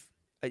kind of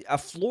a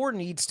floor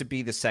needs to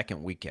be the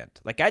second weekend.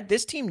 Like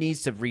this team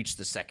needs to reach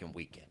the second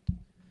weekend.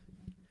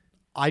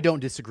 I don't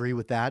disagree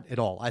with that at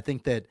all. I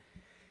think that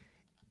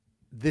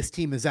this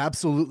team is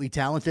absolutely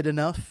talented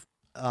enough,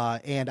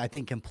 and I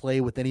think can play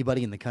with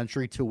anybody in the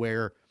country to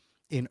where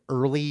an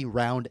early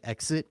round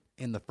exit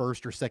in the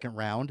first or second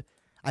round.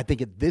 I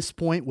think at this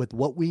point, with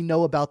what we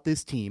know about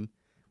this team,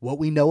 what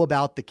we know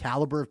about the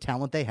caliber of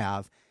talent they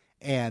have,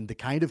 and the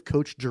kind of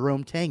coach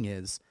Jerome Tang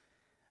is,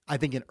 I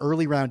think an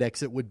early round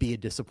exit would be a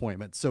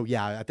disappointment. So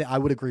yeah, I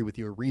would agree with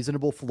you. A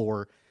reasonable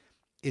floor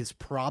is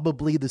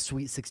probably the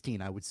Sweet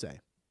 16, I would say.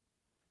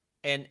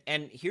 And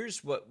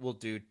here's what we'll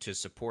do to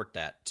support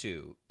that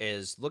too,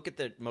 is look at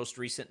the most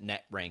recent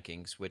net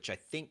rankings, which I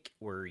think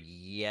were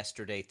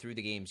yesterday, through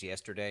the games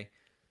yesterday.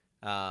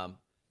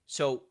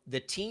 So the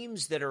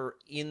teams that are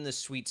in the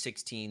Sweet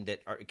 16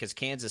 that are, because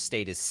Kansas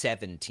State is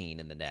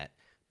 17 in the net,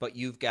 but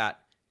you've got,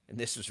 and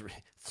this was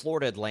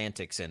Florida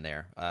Atlantic's in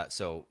there,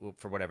 so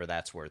for whatever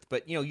that's worth.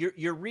 But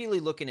you're really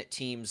looking at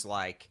teams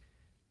like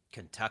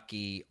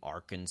Kentucky,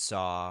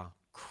 Arkansas,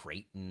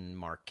 Creighton,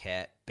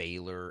 Marquette,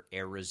 Baylor,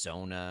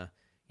 Arizona.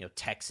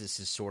 Texas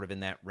is sort of in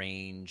that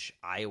range.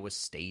 Iowa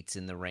State's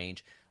in the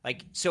range.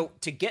 So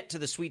to get to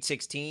the Sweet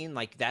 16,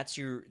 that's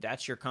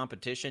your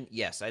competition.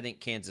 Yes, I think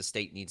Kansas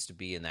State needs to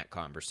be in that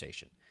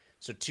conversation.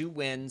 So 2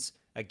 wins.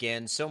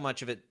 Again, so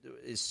much of it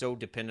is so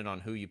dependent on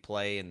who you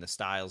play and the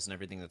styles and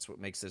everything. That's what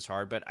makes this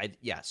hard. But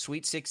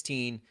Sweet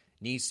 16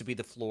 needs to be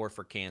the floor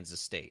for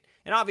Kansas State.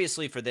 And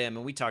obviously for them,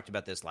 and we talked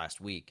about this last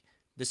week,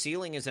 the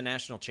ceiling is a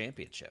national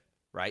championship,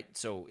 right?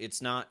 So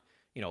it's not,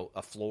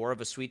 a floor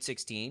of a Sweet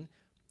 16,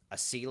 a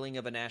ceiling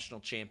of a national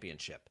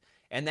championship.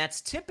 And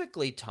that's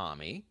typically,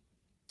 Tommy,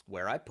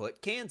 where I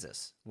put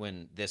Kansas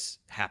when this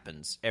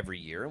happens every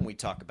year. And we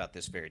talk about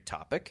this very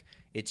topic.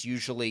 It's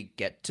usually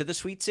get to the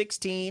Sweet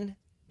 16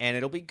 and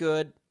it'll be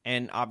good.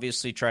 And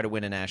obviously try to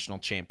win a national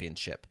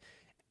championship.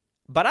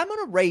 But I'm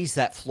going to raise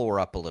that floor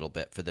up a little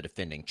bit for the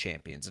defending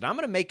champions. And I'm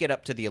going to make it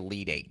up to the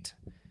Elite Eight.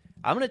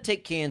 I'm going to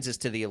take Kansas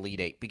to the Elite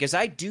Eight because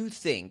I do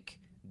think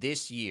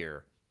this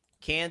year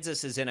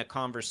Kansas is in a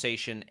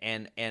conversation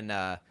and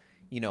a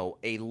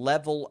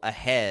level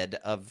ahead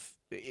of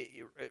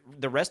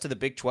the rest of the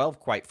Big 12,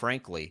 quite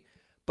frankly.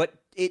 But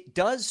it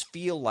does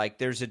feel like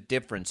there's a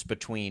difference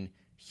between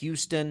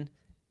Houston,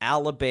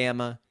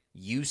 Alabama,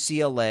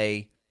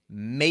 UCLA,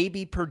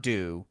 maybe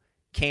Purdue,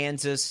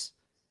 Kansas.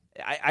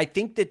 I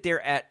think that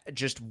they're at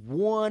just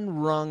one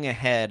rung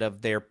ahead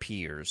of their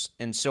peers.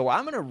 And so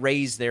I'm going to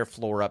raise their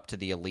floor up to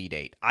the Elite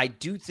Eight. I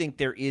do think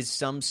there is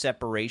some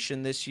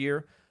separation this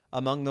year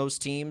among those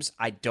teams.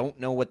 I don't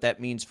know what that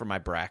means for my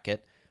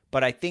bracket,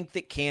 but I think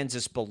that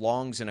Kansas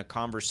belongs in a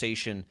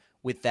conversation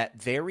with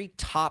that very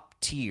top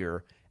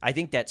tier. I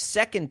think that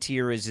second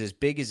tier is as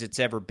big as it's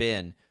ever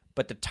been,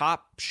 but the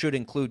top should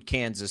include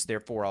Kansas.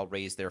 Therefore, I'll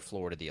raise their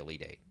floor to the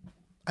Elite Eight.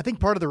 I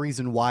think part of the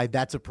reason why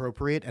that's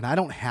appropriate, and I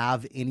don't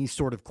have any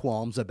sort of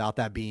qualms about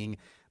that being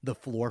the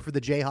floor for the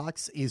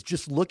Jayhawks, is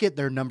just look at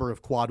their number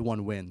of quad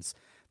one wins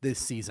this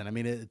season. I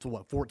mean, it's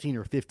 14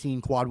 or 15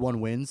 quad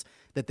one wins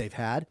that they've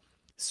had.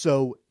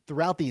 So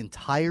throughout the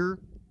entire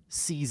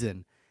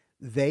season,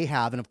 they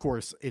have, and of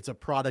course, it's a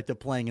product of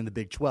playing in the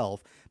Big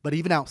 12, but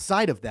even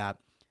outside of that,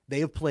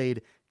 they have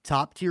played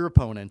top-tier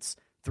opponents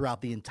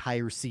throughout the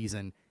entire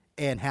season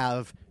and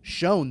have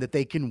shown that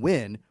they can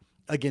win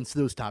against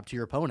those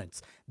top-tier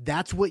opponents.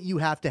 That's what you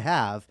have to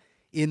have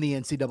in the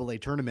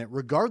NCAA tournament,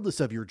 regardless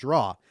of your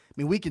draw. I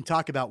mean, we can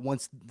talk about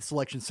once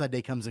Selection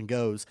Sunday comes and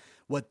goes,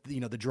 what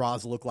the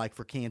draws look like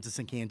for Kansas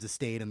and Kansas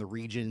State and the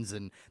regions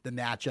and the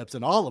matchups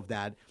and all of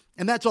that,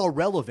 and that's all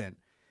relevant.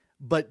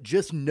 But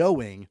just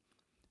knowing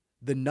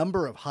the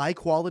number of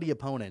high-quality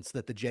opponents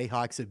that the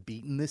Jayhawks have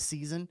beaten this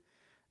season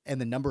and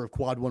the number of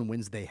quad one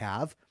wins they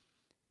have,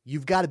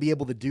 you've got to be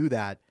able to do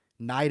that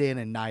night in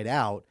and night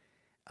out.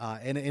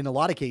 And in a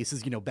lot of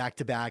cases,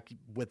 back-to-back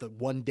with a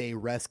one-day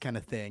rest kind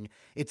of thing,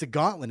 it's a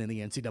gauntlet in the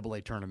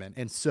NCAA tournament.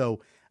 And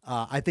so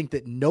I think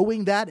that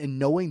knowing that and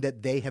knowing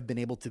that they have been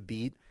able to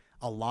beat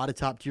a lot of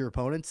top-tier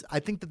opponents, I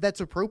think that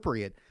that's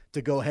appropriate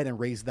to go ahead and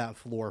raise that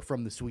floor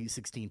from the Sweet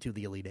 16 to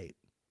the Elite Eight.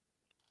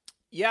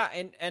 Yeah,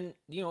 and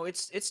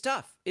it's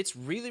tough. It's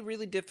really,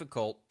 really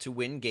difficult to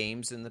win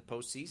games in the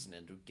postseason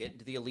and to get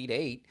into the Elite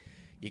Eight.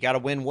 You got to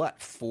win,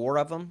 4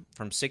 of them?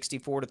 From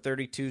 64 to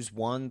 32 is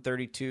 1,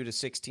 32 to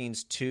 16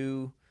 is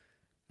 2,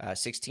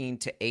 16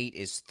 to 8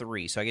 is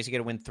 3. So I guess you got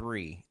to win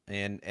 3.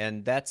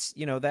 And that's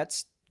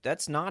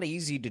not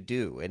easy to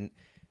do. And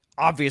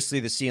obviously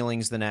the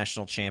ceiling's the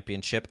national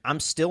championship. I'm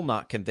still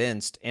not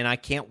convinced, and I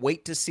can't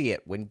wait to see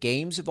it when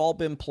games have all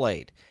been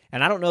played.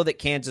 And I don't know that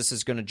Kansas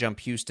is going to jump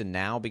Houston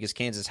now because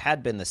Kansas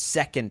had been the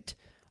second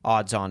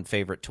odds-on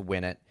favorite to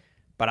win it.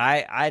 But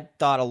I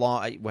thought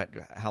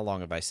how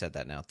long have I said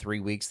that now? 3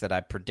 weeks that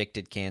I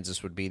predicted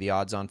Kansas would be the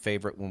odds-on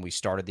favorite when we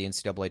started the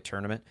NCAA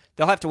tournament.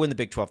 They'll have to win the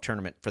Big 12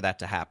 tournament for that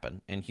to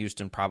happen, and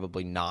Houston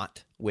probably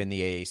not win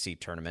the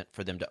AAC tournament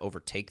for them to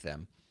overtake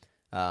them.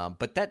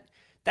 But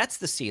that's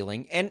the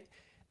ceiling, and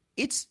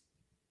it's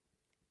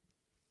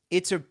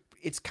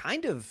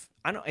kind of,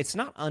 it's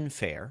not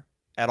unfair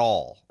at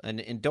all,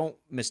 and don't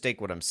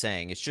mistake what I'm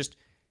saying. It's just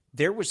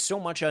there was so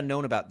much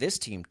unknown about this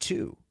team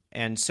too.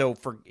 And so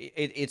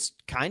it's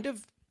kind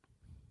of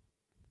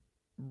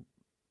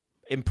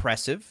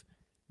impressive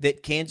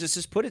that Kansas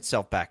has put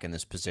itself back in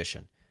this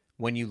position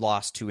when you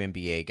lost 2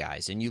 NBA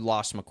guys and you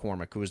lost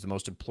McCormick, who was the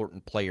most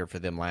important player for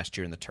them last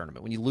year in the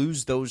tournament. When you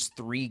lose those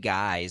 3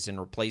 guys and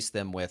replace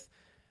them with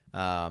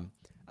a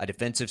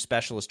defensive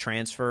specialist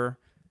transfer,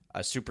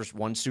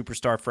 one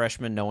superstar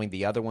freshman, knowing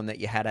the other one that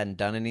you hadn't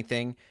done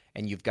anything,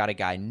 and you've got a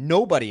guy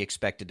nobody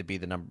expected to be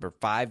the number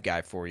 5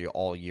 guy for you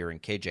all year in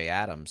KJ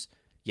Adams.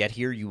 Yet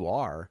here you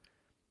are.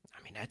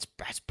 I mean,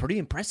 that's pretty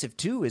impressive,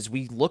 too, as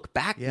we look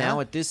back now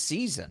at this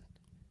season.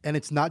 And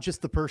it's not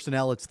just the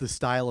personnel, it's the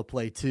style of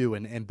play, too.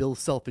 And Bill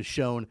Self has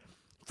shown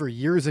for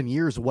years and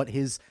years what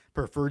his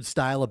preferred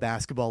style of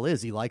basketball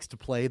is. He likes to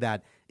play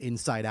that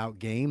inside-out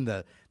game,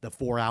 the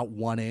 4-out,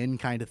 1-in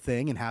kind of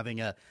thing, and having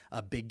a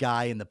big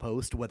guy in the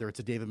post, whether it's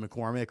a David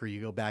McCormick or you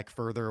go back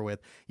further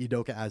with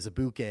Udoka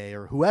Azubuike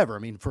or whoever. I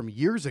mean, from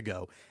years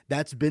ago,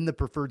 that's been the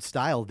preferred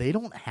style. They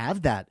don't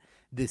have that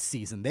this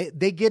season.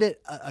 They get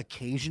it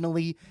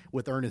occasionally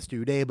with Ernest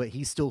Udeh, but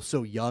he's still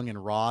so young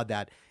and raw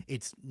that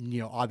it's,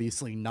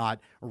 obviously not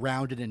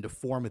rounded into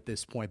form at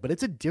this point, but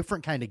it's a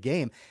different kind of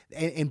game.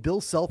 And Bill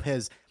Self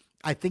has,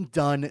 I think,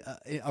 done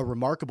a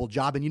remarkable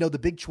job. And, the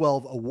Big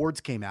 12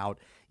 awards came out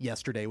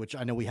yesterday, which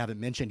I know we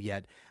haven't mentioned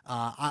yet.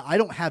 I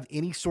don't have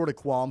any sort of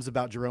qualms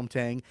about Jerome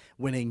Tang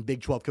winning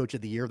Big 12 Coach of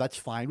the Year. That's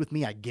fine with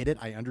me. I get it.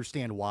 I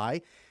understand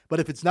why. But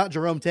if it's not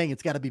Jerome Tang,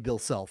 it's got to be Bill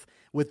Self,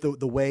 with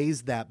the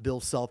ways that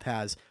Bill Self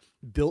has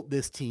built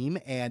this team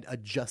and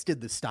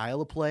adjusted the style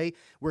of play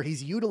where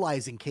he's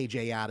utilizing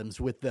KJ Adams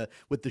with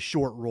the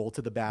short roll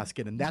to the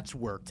basket, and that's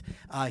worked.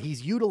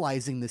 He's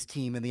utilizing this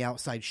team in the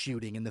outside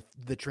shooting and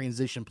the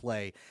transition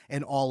play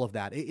and all of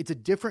that. It's a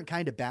different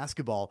kind of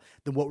basketball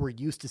than what we're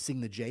used to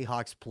seeing the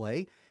Jayhawks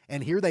play,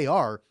 and here they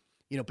are,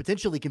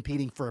 potentially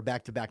competing for a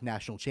back-to-back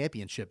national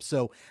championship.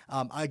 So,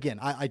 again,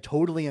 I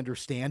totally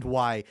understand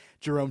why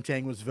Jerome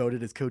Tang was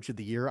voted as Coach of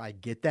the Year. I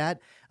get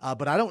that.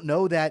 But I don't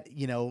know that,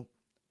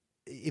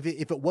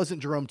 if it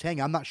wasn't Jerome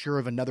Tang, I'm not sure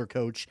of another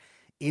coach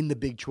in the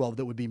Big 12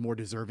 that would be more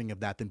deserving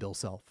of that than Bill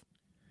Self.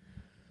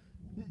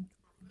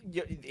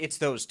 It's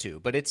those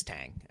two, but it's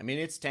Tang. I mean,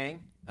 it's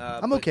Tang.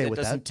 I'm okay with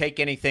that. It doesn't take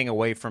anything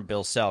away from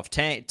Bill Self.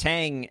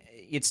 Tang,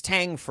 it's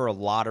Tang for a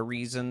lot of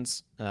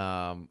reasons.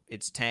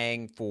 It's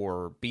Tang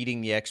for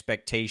beating the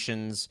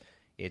expectations.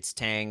 It's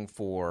Tang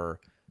for,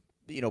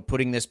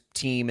 putting this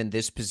team in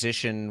this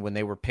position when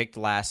they were picked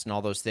last and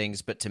all those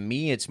things. But to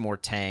me, it's more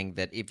Tang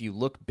that if you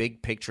look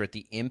big picture at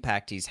the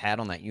impact he's had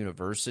on that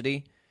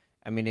university,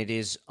 I mean, it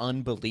is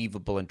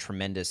unbelievable and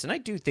tremendous. And I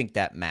do think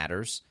that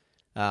matters.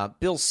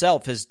 Bill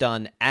Self has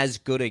done as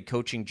good a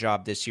coaching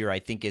job this year, I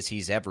think, as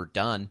he's ever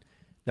done.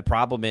 The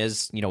problem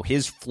is,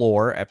 his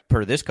floor,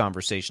 per this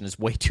conversation, is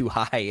way too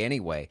high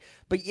anyway.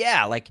 But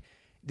yeah, like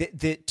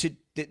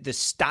the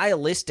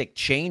stylistic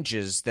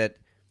changes that,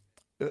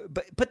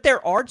 but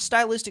there are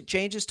stylistic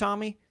changes,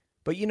 Tommy.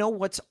 But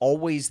what's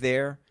always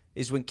there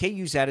is when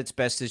KU's at its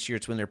best this year,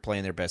 it's when they're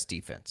playing their best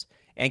defense.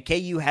 And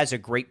KU has a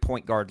great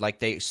point guard like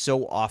they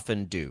so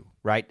often do,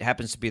 right? It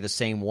happens to be the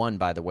same one,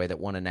 by the way, that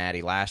won a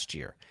Natty last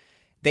year.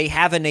 They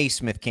have a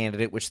Naismith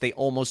candidate, which they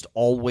almost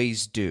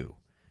always do.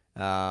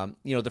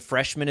 The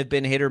freshmen have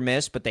been hit or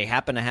miss, but they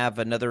happen to have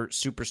another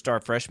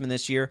superstar freshman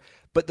this year.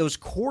 But those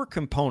core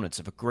components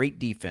of a great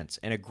defense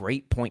and a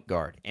great point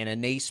guard and a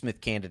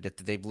Naismith candidate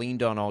that they've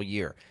leaned on all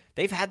year,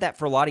 they've had that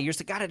for a lot of years.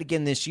 They got it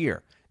again this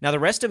year. Now, the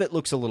rest of it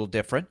looks a little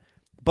different,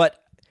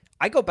 but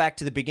I go back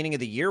to the beginning of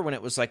the year when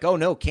it was like, oh,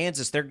 no,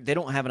 Kansas, they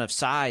don't have enough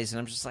size. And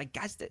I'm just like,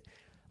 guys,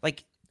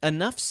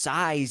 enough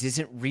size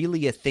isn't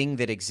really a thing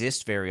that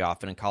exists very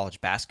often in college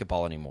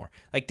basketball anymore.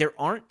 Like, there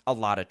aren't a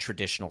lot of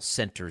traditional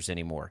centers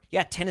anymore.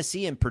 Yeah,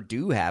 Tennessee and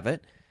Purdue have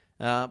it,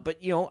 but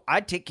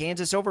I'd take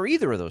Kansas over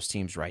either of those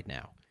teams right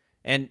now.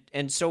 And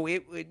so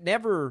it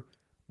never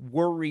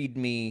worried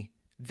me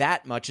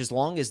that much as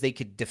long as they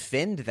could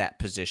defend that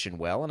position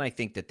well, and I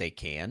think that they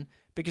can,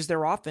 because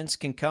their offense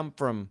can come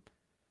from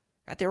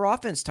 – their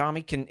offense,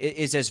 Tommy,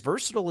 is as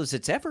versatile as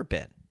it's ever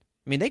been.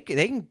 I mean, they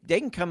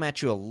can come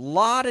at you a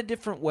lot of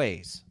different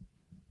ways.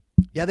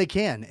 Yeah, they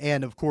can.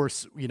 And, of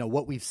course,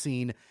 what we've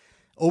seen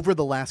over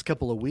the last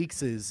couple of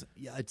weeks is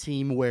a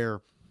team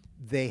where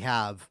they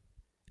have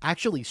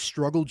actually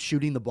struggled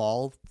shooting the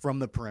ball from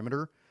the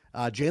perimeter.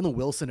 Jalen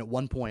Wilson at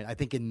one point, I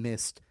think, had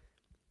missed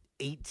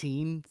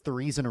 18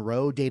 threes in a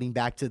row dating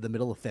back to the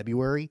middle of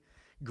February.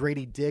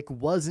 Grady Dick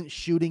wasn't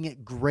shooting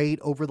it great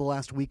over the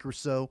last week or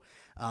so.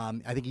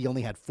 I think he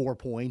only had 4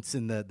 points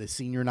in the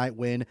senior night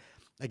win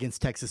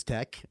against Texas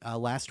Tech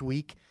last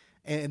week.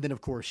 And then,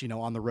 of course,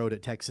 on the road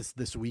at Texas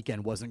this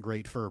weekend wasn't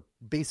great for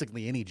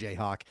basically any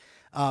Jayhawk.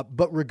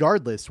 But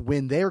regardless,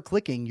 when they're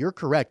clicking, you're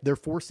correct. They're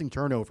forcing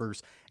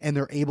turnovers, and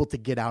they're able to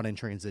get out in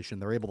transition.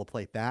 They're able to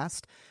play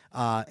fast.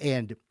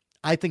 And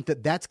I think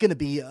that that's going to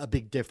be a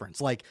big difference.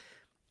 Like,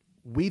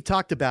 we've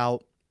talked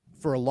about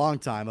for a long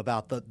time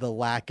about the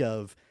lack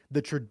of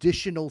the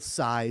traditional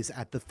size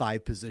at the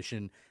 5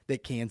 position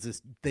that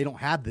Kansas, they don't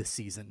have this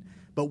season.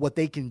 But what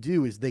they can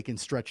do is they can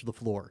stretch the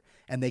floor,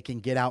 and they can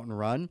get out and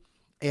run.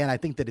 And I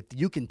think that if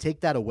you can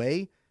take that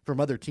away from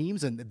other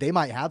teams, and they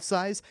might have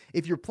size,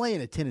 if you're playing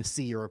a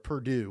Tennessee or a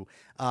Purdue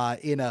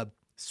in a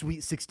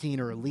Sweet 16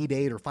 or Elite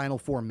 8 or Final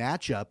Four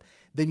matchup,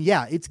 then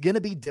yeah, it's going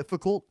to be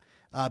difficult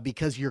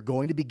because you're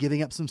going to be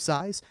giving up some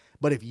size.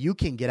 But if you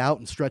can get out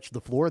and stretch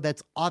the floor,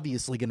 that's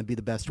obviously going to be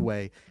the best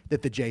way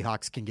that the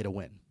Jayhawks can get a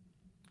win.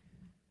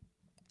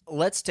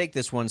 Let's take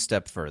this one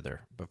step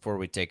further before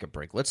we take a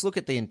break. Let's look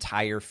at the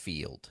entire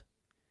field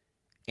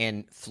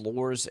and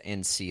floors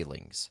and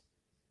ceilings.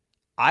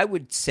 I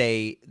would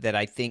say that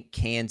I think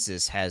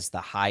Kansas has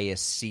the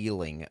highest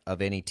ceiling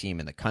of any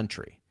team in the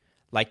country.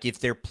 Like, if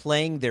they're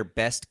playing their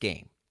best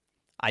game,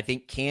 I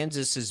think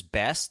Kansas's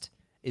best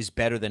is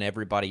better than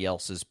everybody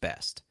else's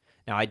best.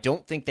 Now, I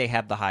don't think they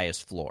have the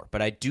highest floor,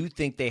 but I do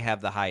think they have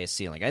the highest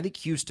ceiling. I think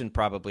Houston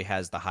probably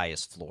has the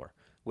highest floor.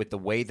 With the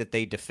way that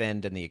they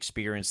defend and the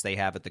experience they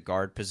have at the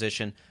guard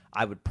position,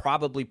 I would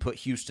probably put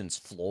Houston's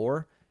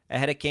floor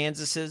ahead of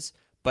Kansas's,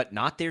 but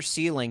not their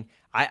ceiling.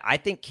 I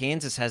think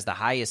Kansas has the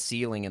highest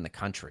ceiling in the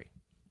country.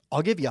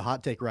 I'll give you a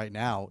hot take right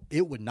now.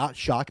 It would not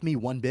shock me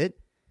one bit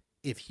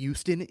if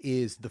Houston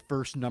is the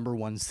first number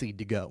 1 seed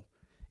to go.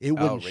 It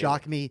wouldn't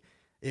shock me.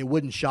 It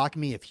wouldn't shock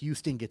me if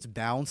Houston gets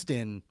bounced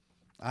in,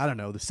 I don't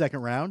know, the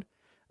second round.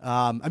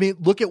 I mean,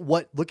 look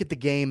at the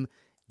game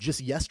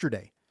just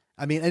yesterday.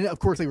 I mean, and of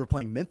course they were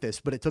playing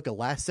Memphis, but it took a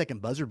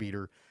last-second buzzer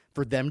beater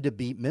for them to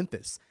beat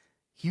Memphis.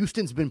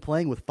 Houston's been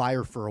playing with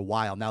fire for a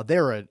while. Now,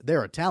 they're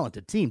a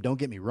talented team, don't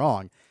get me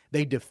wrong.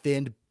 They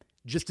defend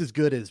just as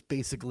good as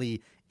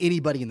basically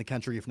anybody in the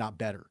country, if not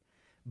better.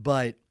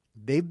 But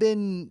they've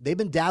been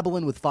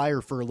dabbling with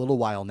fire for a little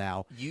while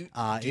now.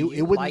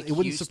 It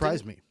wouldn't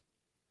surprise me.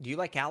 Do you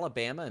like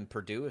Alabama and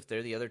Purdue if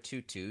they're the other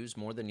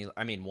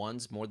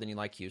ones more than you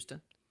like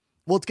Houston?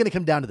 Well, it's going to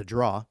come down to the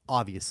draw,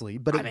 obviously.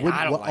 But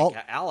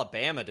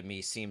Alabama to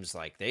me seems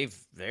like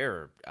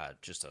they're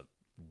just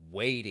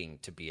waiting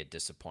to be a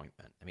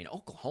disappointment. I mean,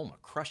 Oklahoma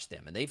crushed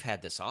them, and they've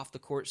had this off the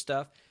court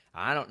stuff.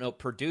 I don't know.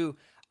 Purdue,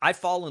 I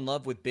fall in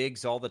love with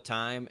bigs all the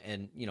time,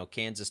 and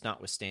Kansas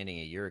notwithstanding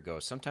a year ago,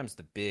 sometimes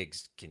the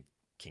bigs can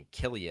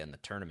kill you in the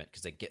tournament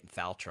because they get in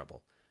foul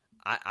trouble.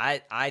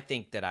 I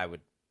think that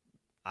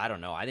I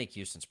don't know. I think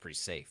Houston's pretty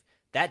safe.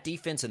 That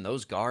defense and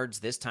those guards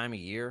this time of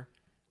year,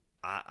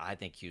 I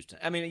think Houston.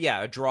 I mean,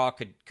 yeah, a draw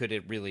could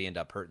it really end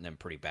up hurting them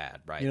pretty bad,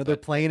 right? They're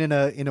playing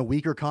in a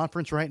weaker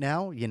conference right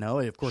now.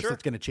 Of course,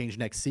 That's going to change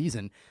next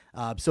season.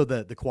 So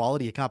the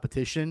quality of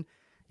competition,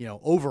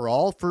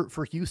 overall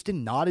for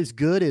Houston, not as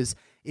good as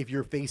if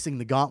you're facing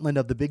the gauntlet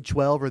of the Big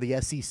 12 or the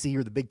SEC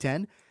or the Big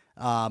 10.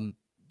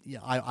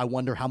 I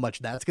wonder how much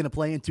that's going to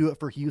play into it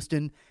for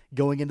Houston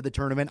going into the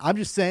tournament. I'm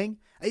just saying,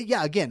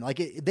 again,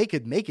 they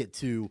could make it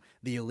to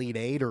the Elite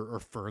Eight or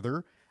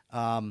further.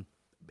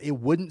 It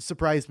wouldn't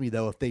surprise me,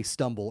 though, if they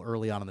stumble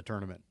early on in the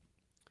tournament.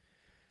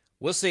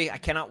 We'll see. I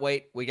cannot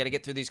wait. We got to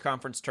get through these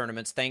conference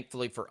tournaments.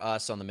 Thankfully for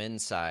us on the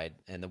men's side,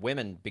 and the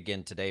women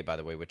begin today, by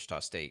the way,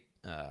 Wichita State.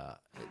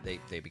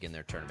 They begin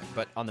their tournament.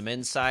 But on the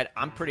men's side,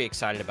 I'm pretty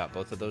excited about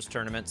both of those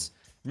tournaments.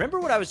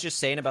 Remember what I was just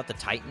saying about the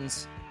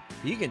Titans?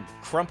 You can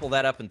crumple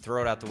that up and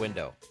throw it out the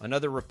window.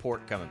 Another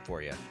report coming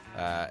for you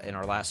in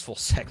our last full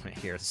segment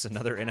here. This is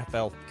another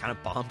NFL kind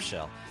of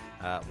bombshell.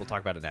 We'll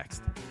talk about it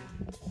next.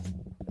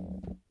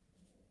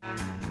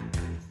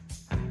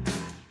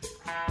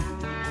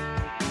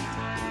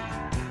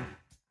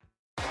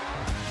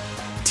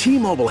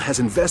 T-Mobile has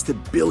invested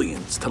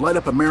billions to light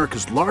up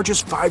America's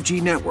largest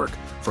 5G network,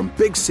 from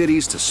big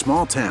cities to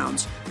small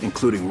towns,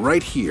 including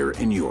right here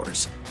in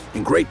yours.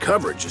 And great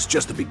coverage is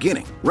just the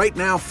beginning. Right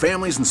now,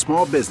 families and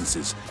small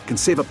businesses can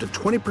save up to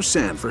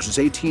 20% versus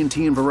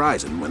AT&T and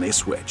Verizon when they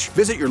switch.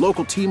 Visit your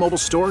local T-Mobile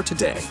store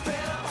today.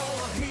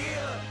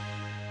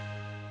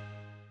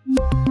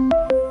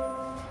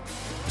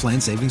 Plan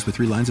savings with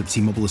 3 lines of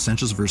T-Mobile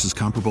Essentials versus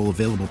comparable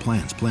available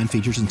plans. Plan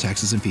features and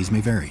taxes and fees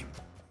may vary.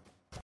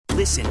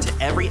 Listen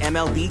to every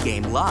MLB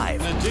game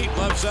live. In the deep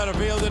left center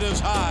field, it is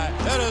high,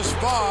 it is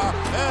far,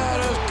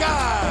 it is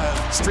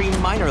gone.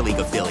 Stream minor league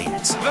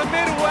affiliates. The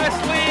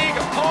Midwest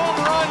League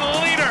home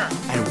run leader.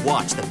 And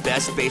watch the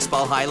best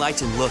baseball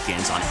highlights and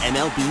look-ins on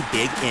MLB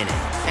Big Inning.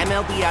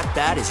 MLB At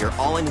Bat is your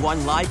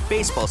all-in-one live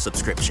baseball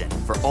subscription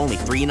for only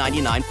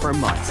 $3.99 per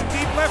month.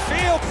 Deep left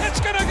field,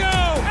 it's gonna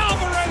go.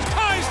 Alvarez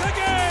ties the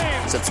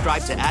game.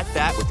 Subscribe to At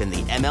Bat within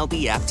the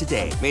MLB app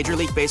today. Major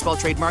League Baseball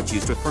trademarks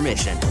used with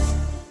permission.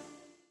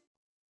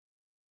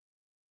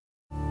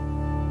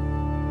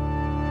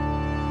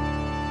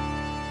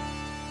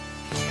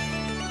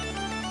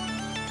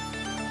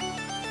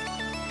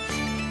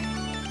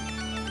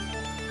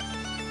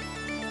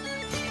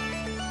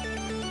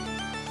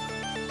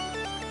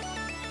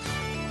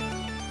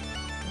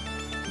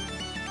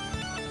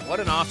 What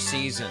an off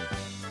season.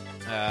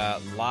 A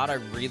lot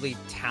of really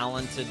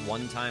talented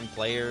one-time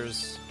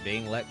players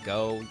being let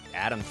go.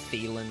 Adam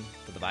Thielen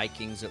for the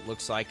Vikings, it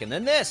looks like. And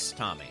then this,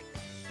 Tommy.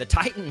 The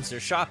Titans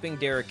are shopping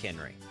Derrick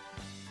Henry.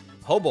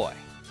 Oh, boy.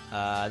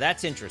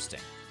 That's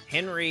interesting.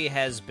 Henry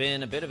has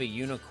been a bit of a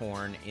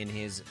unicorn in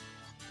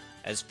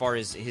as far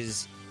as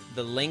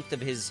the length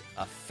of his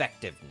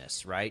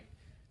effectiveness, right?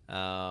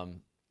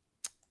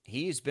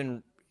 He's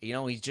been,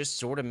 he's just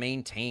sort of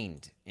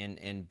maintained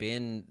and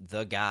been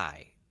the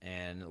guy.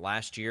 And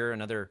last year,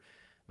 another,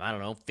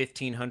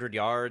 1,500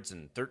 yards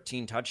and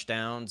 13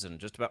 touchdowns and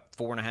just about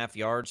 4.5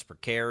 yards per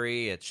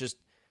carry. It's just,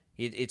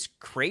 it's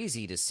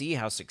crazy to see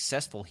how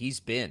successful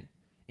he's been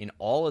in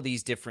all of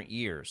these different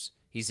years.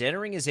 He's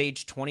entering his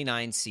age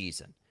 29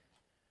 season.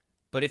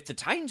 But if the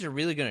Titans are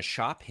really going to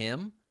shop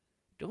him,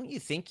 don't you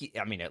think,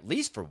 at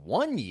least for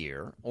 1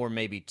 year or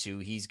maybe 2,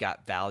 he's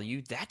got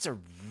value? That's a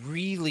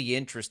really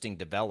interesting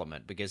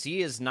development because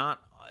he is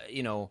not,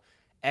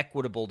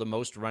 equitable to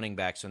most running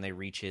backs when they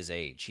reach his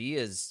age. He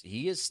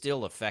is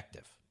still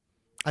effective.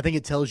 I think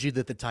it tells you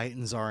that the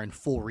Titans are in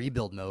full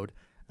rebuild mode.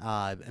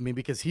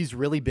 Because he's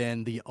really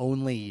been the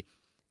only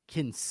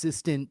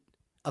consistent,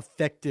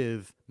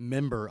 effective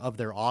member of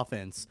their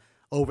offense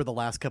over the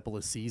last couple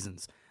of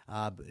seasons.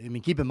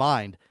 Keep in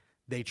mind,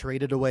 they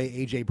traded away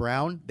A.J.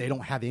 Brown. They don't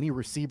have any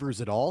receivers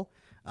at all.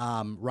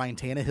 Ryan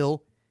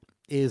Tannehill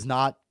is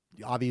not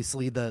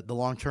obviously the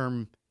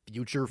long-term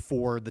future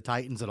for the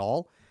Titans at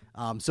all.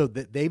 So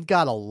they've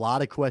got a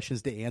lot of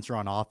questions to answer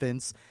on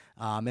offense.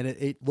 And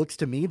it looks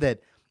to me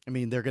that,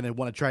 they're going to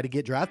want to try to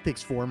get draft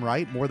picks for him,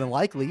 right? More than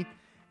likely,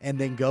 and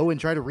then go and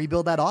try to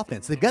rebuild that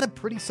offense. They've got a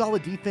pretty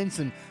solid defense.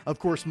 And of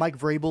course, Mike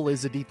Vrabel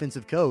is a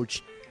defensive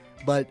coach,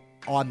 but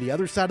on the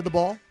other side of the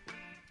ball,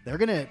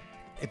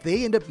 if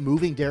they end up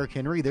moving Derrick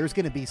Henry, there's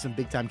going to be some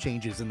big time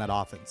changes in that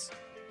offense.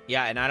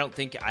 Yeah, and I don't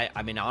think,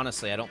 I mean,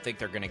 honestly, I don't think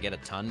they're going to get a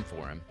ton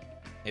for him.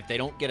 If they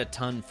don't get a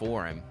ton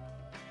for him,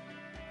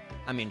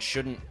 I mean,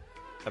 shouldn't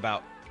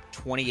about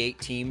 28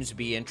 teams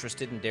be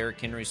interested in Derrick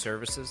Henry's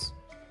services?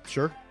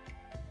 Sure.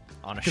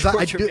 On a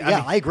short term,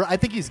 I agree. I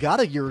think he's got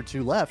a year or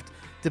two left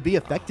to be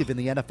effective in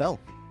the NFL.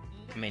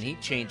 I mean, he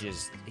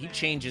changes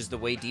the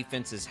way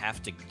defenses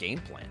have to game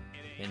plan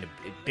in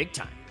big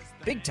time.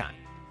 Big time.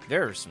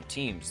 There are some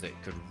teams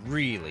that could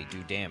really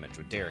do damage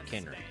with Derrick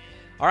Henry.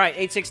 All right,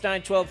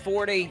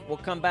 869-1240. We'll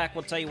come back.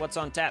 We'll tell you what's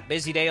on tap.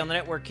 Busy day on the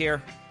network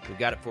here. We've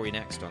got it for you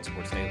next on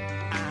Sports Daily.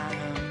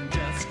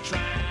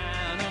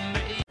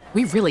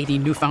 We really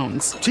need new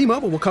phones.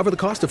 T-Mobile will cover the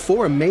cost of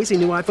 4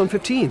 amazing new iPhone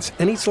 15s,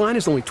 and each line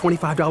is only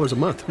 $25 a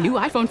month. New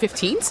iPhone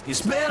 15s?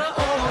 It's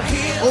better over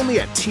here. Only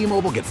at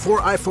T-Mobile, get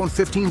 4 iPhone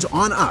 15s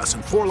on us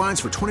and 4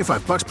 lines for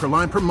 $25 per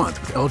line per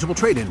month with eligible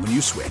trade-in when you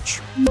switch.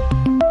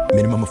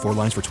 Minimum of 4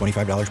 lines for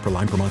 $25 per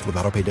line per month with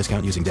autopay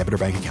discount using debit or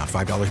bank account.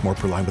 $5 more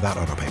per line without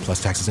autopay,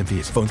 plus taxes and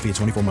fees. Phone fee at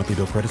 24 monthly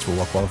bill credits for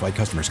well-qualified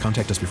customers.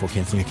 Contact us before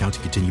canceling account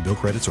to continue bill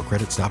credits or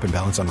credit stop and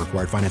balance on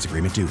required finance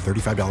agreement due.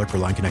 $35 per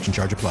line connection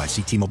charge applies.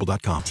 See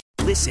T-Mobile.com.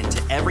 Listen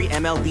to every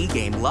MLB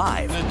game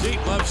live. In the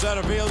deep left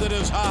center field, it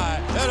is high,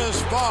 it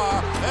is far,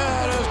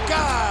 it is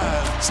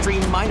gone.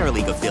 Stream minor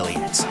league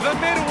affiliates. The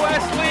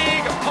Midwest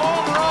League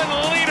home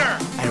run leader.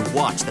 And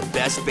watch the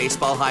best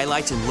baseball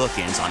highlights and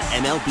look-ins on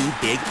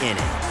MLB Big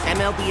Inning.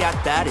 MLB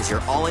At Bat is your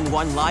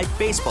all-in-one live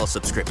baseball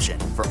subscription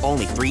for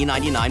only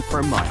 $3.99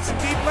 per month.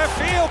 Deep left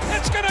field,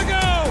 it's gonna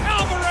go.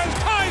 Alvarez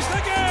ties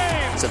the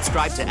game.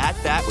 Subscribe to At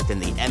Bat within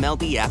the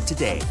MLB app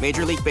today.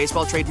 Major League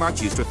Baseball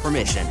trademarks used with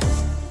permission.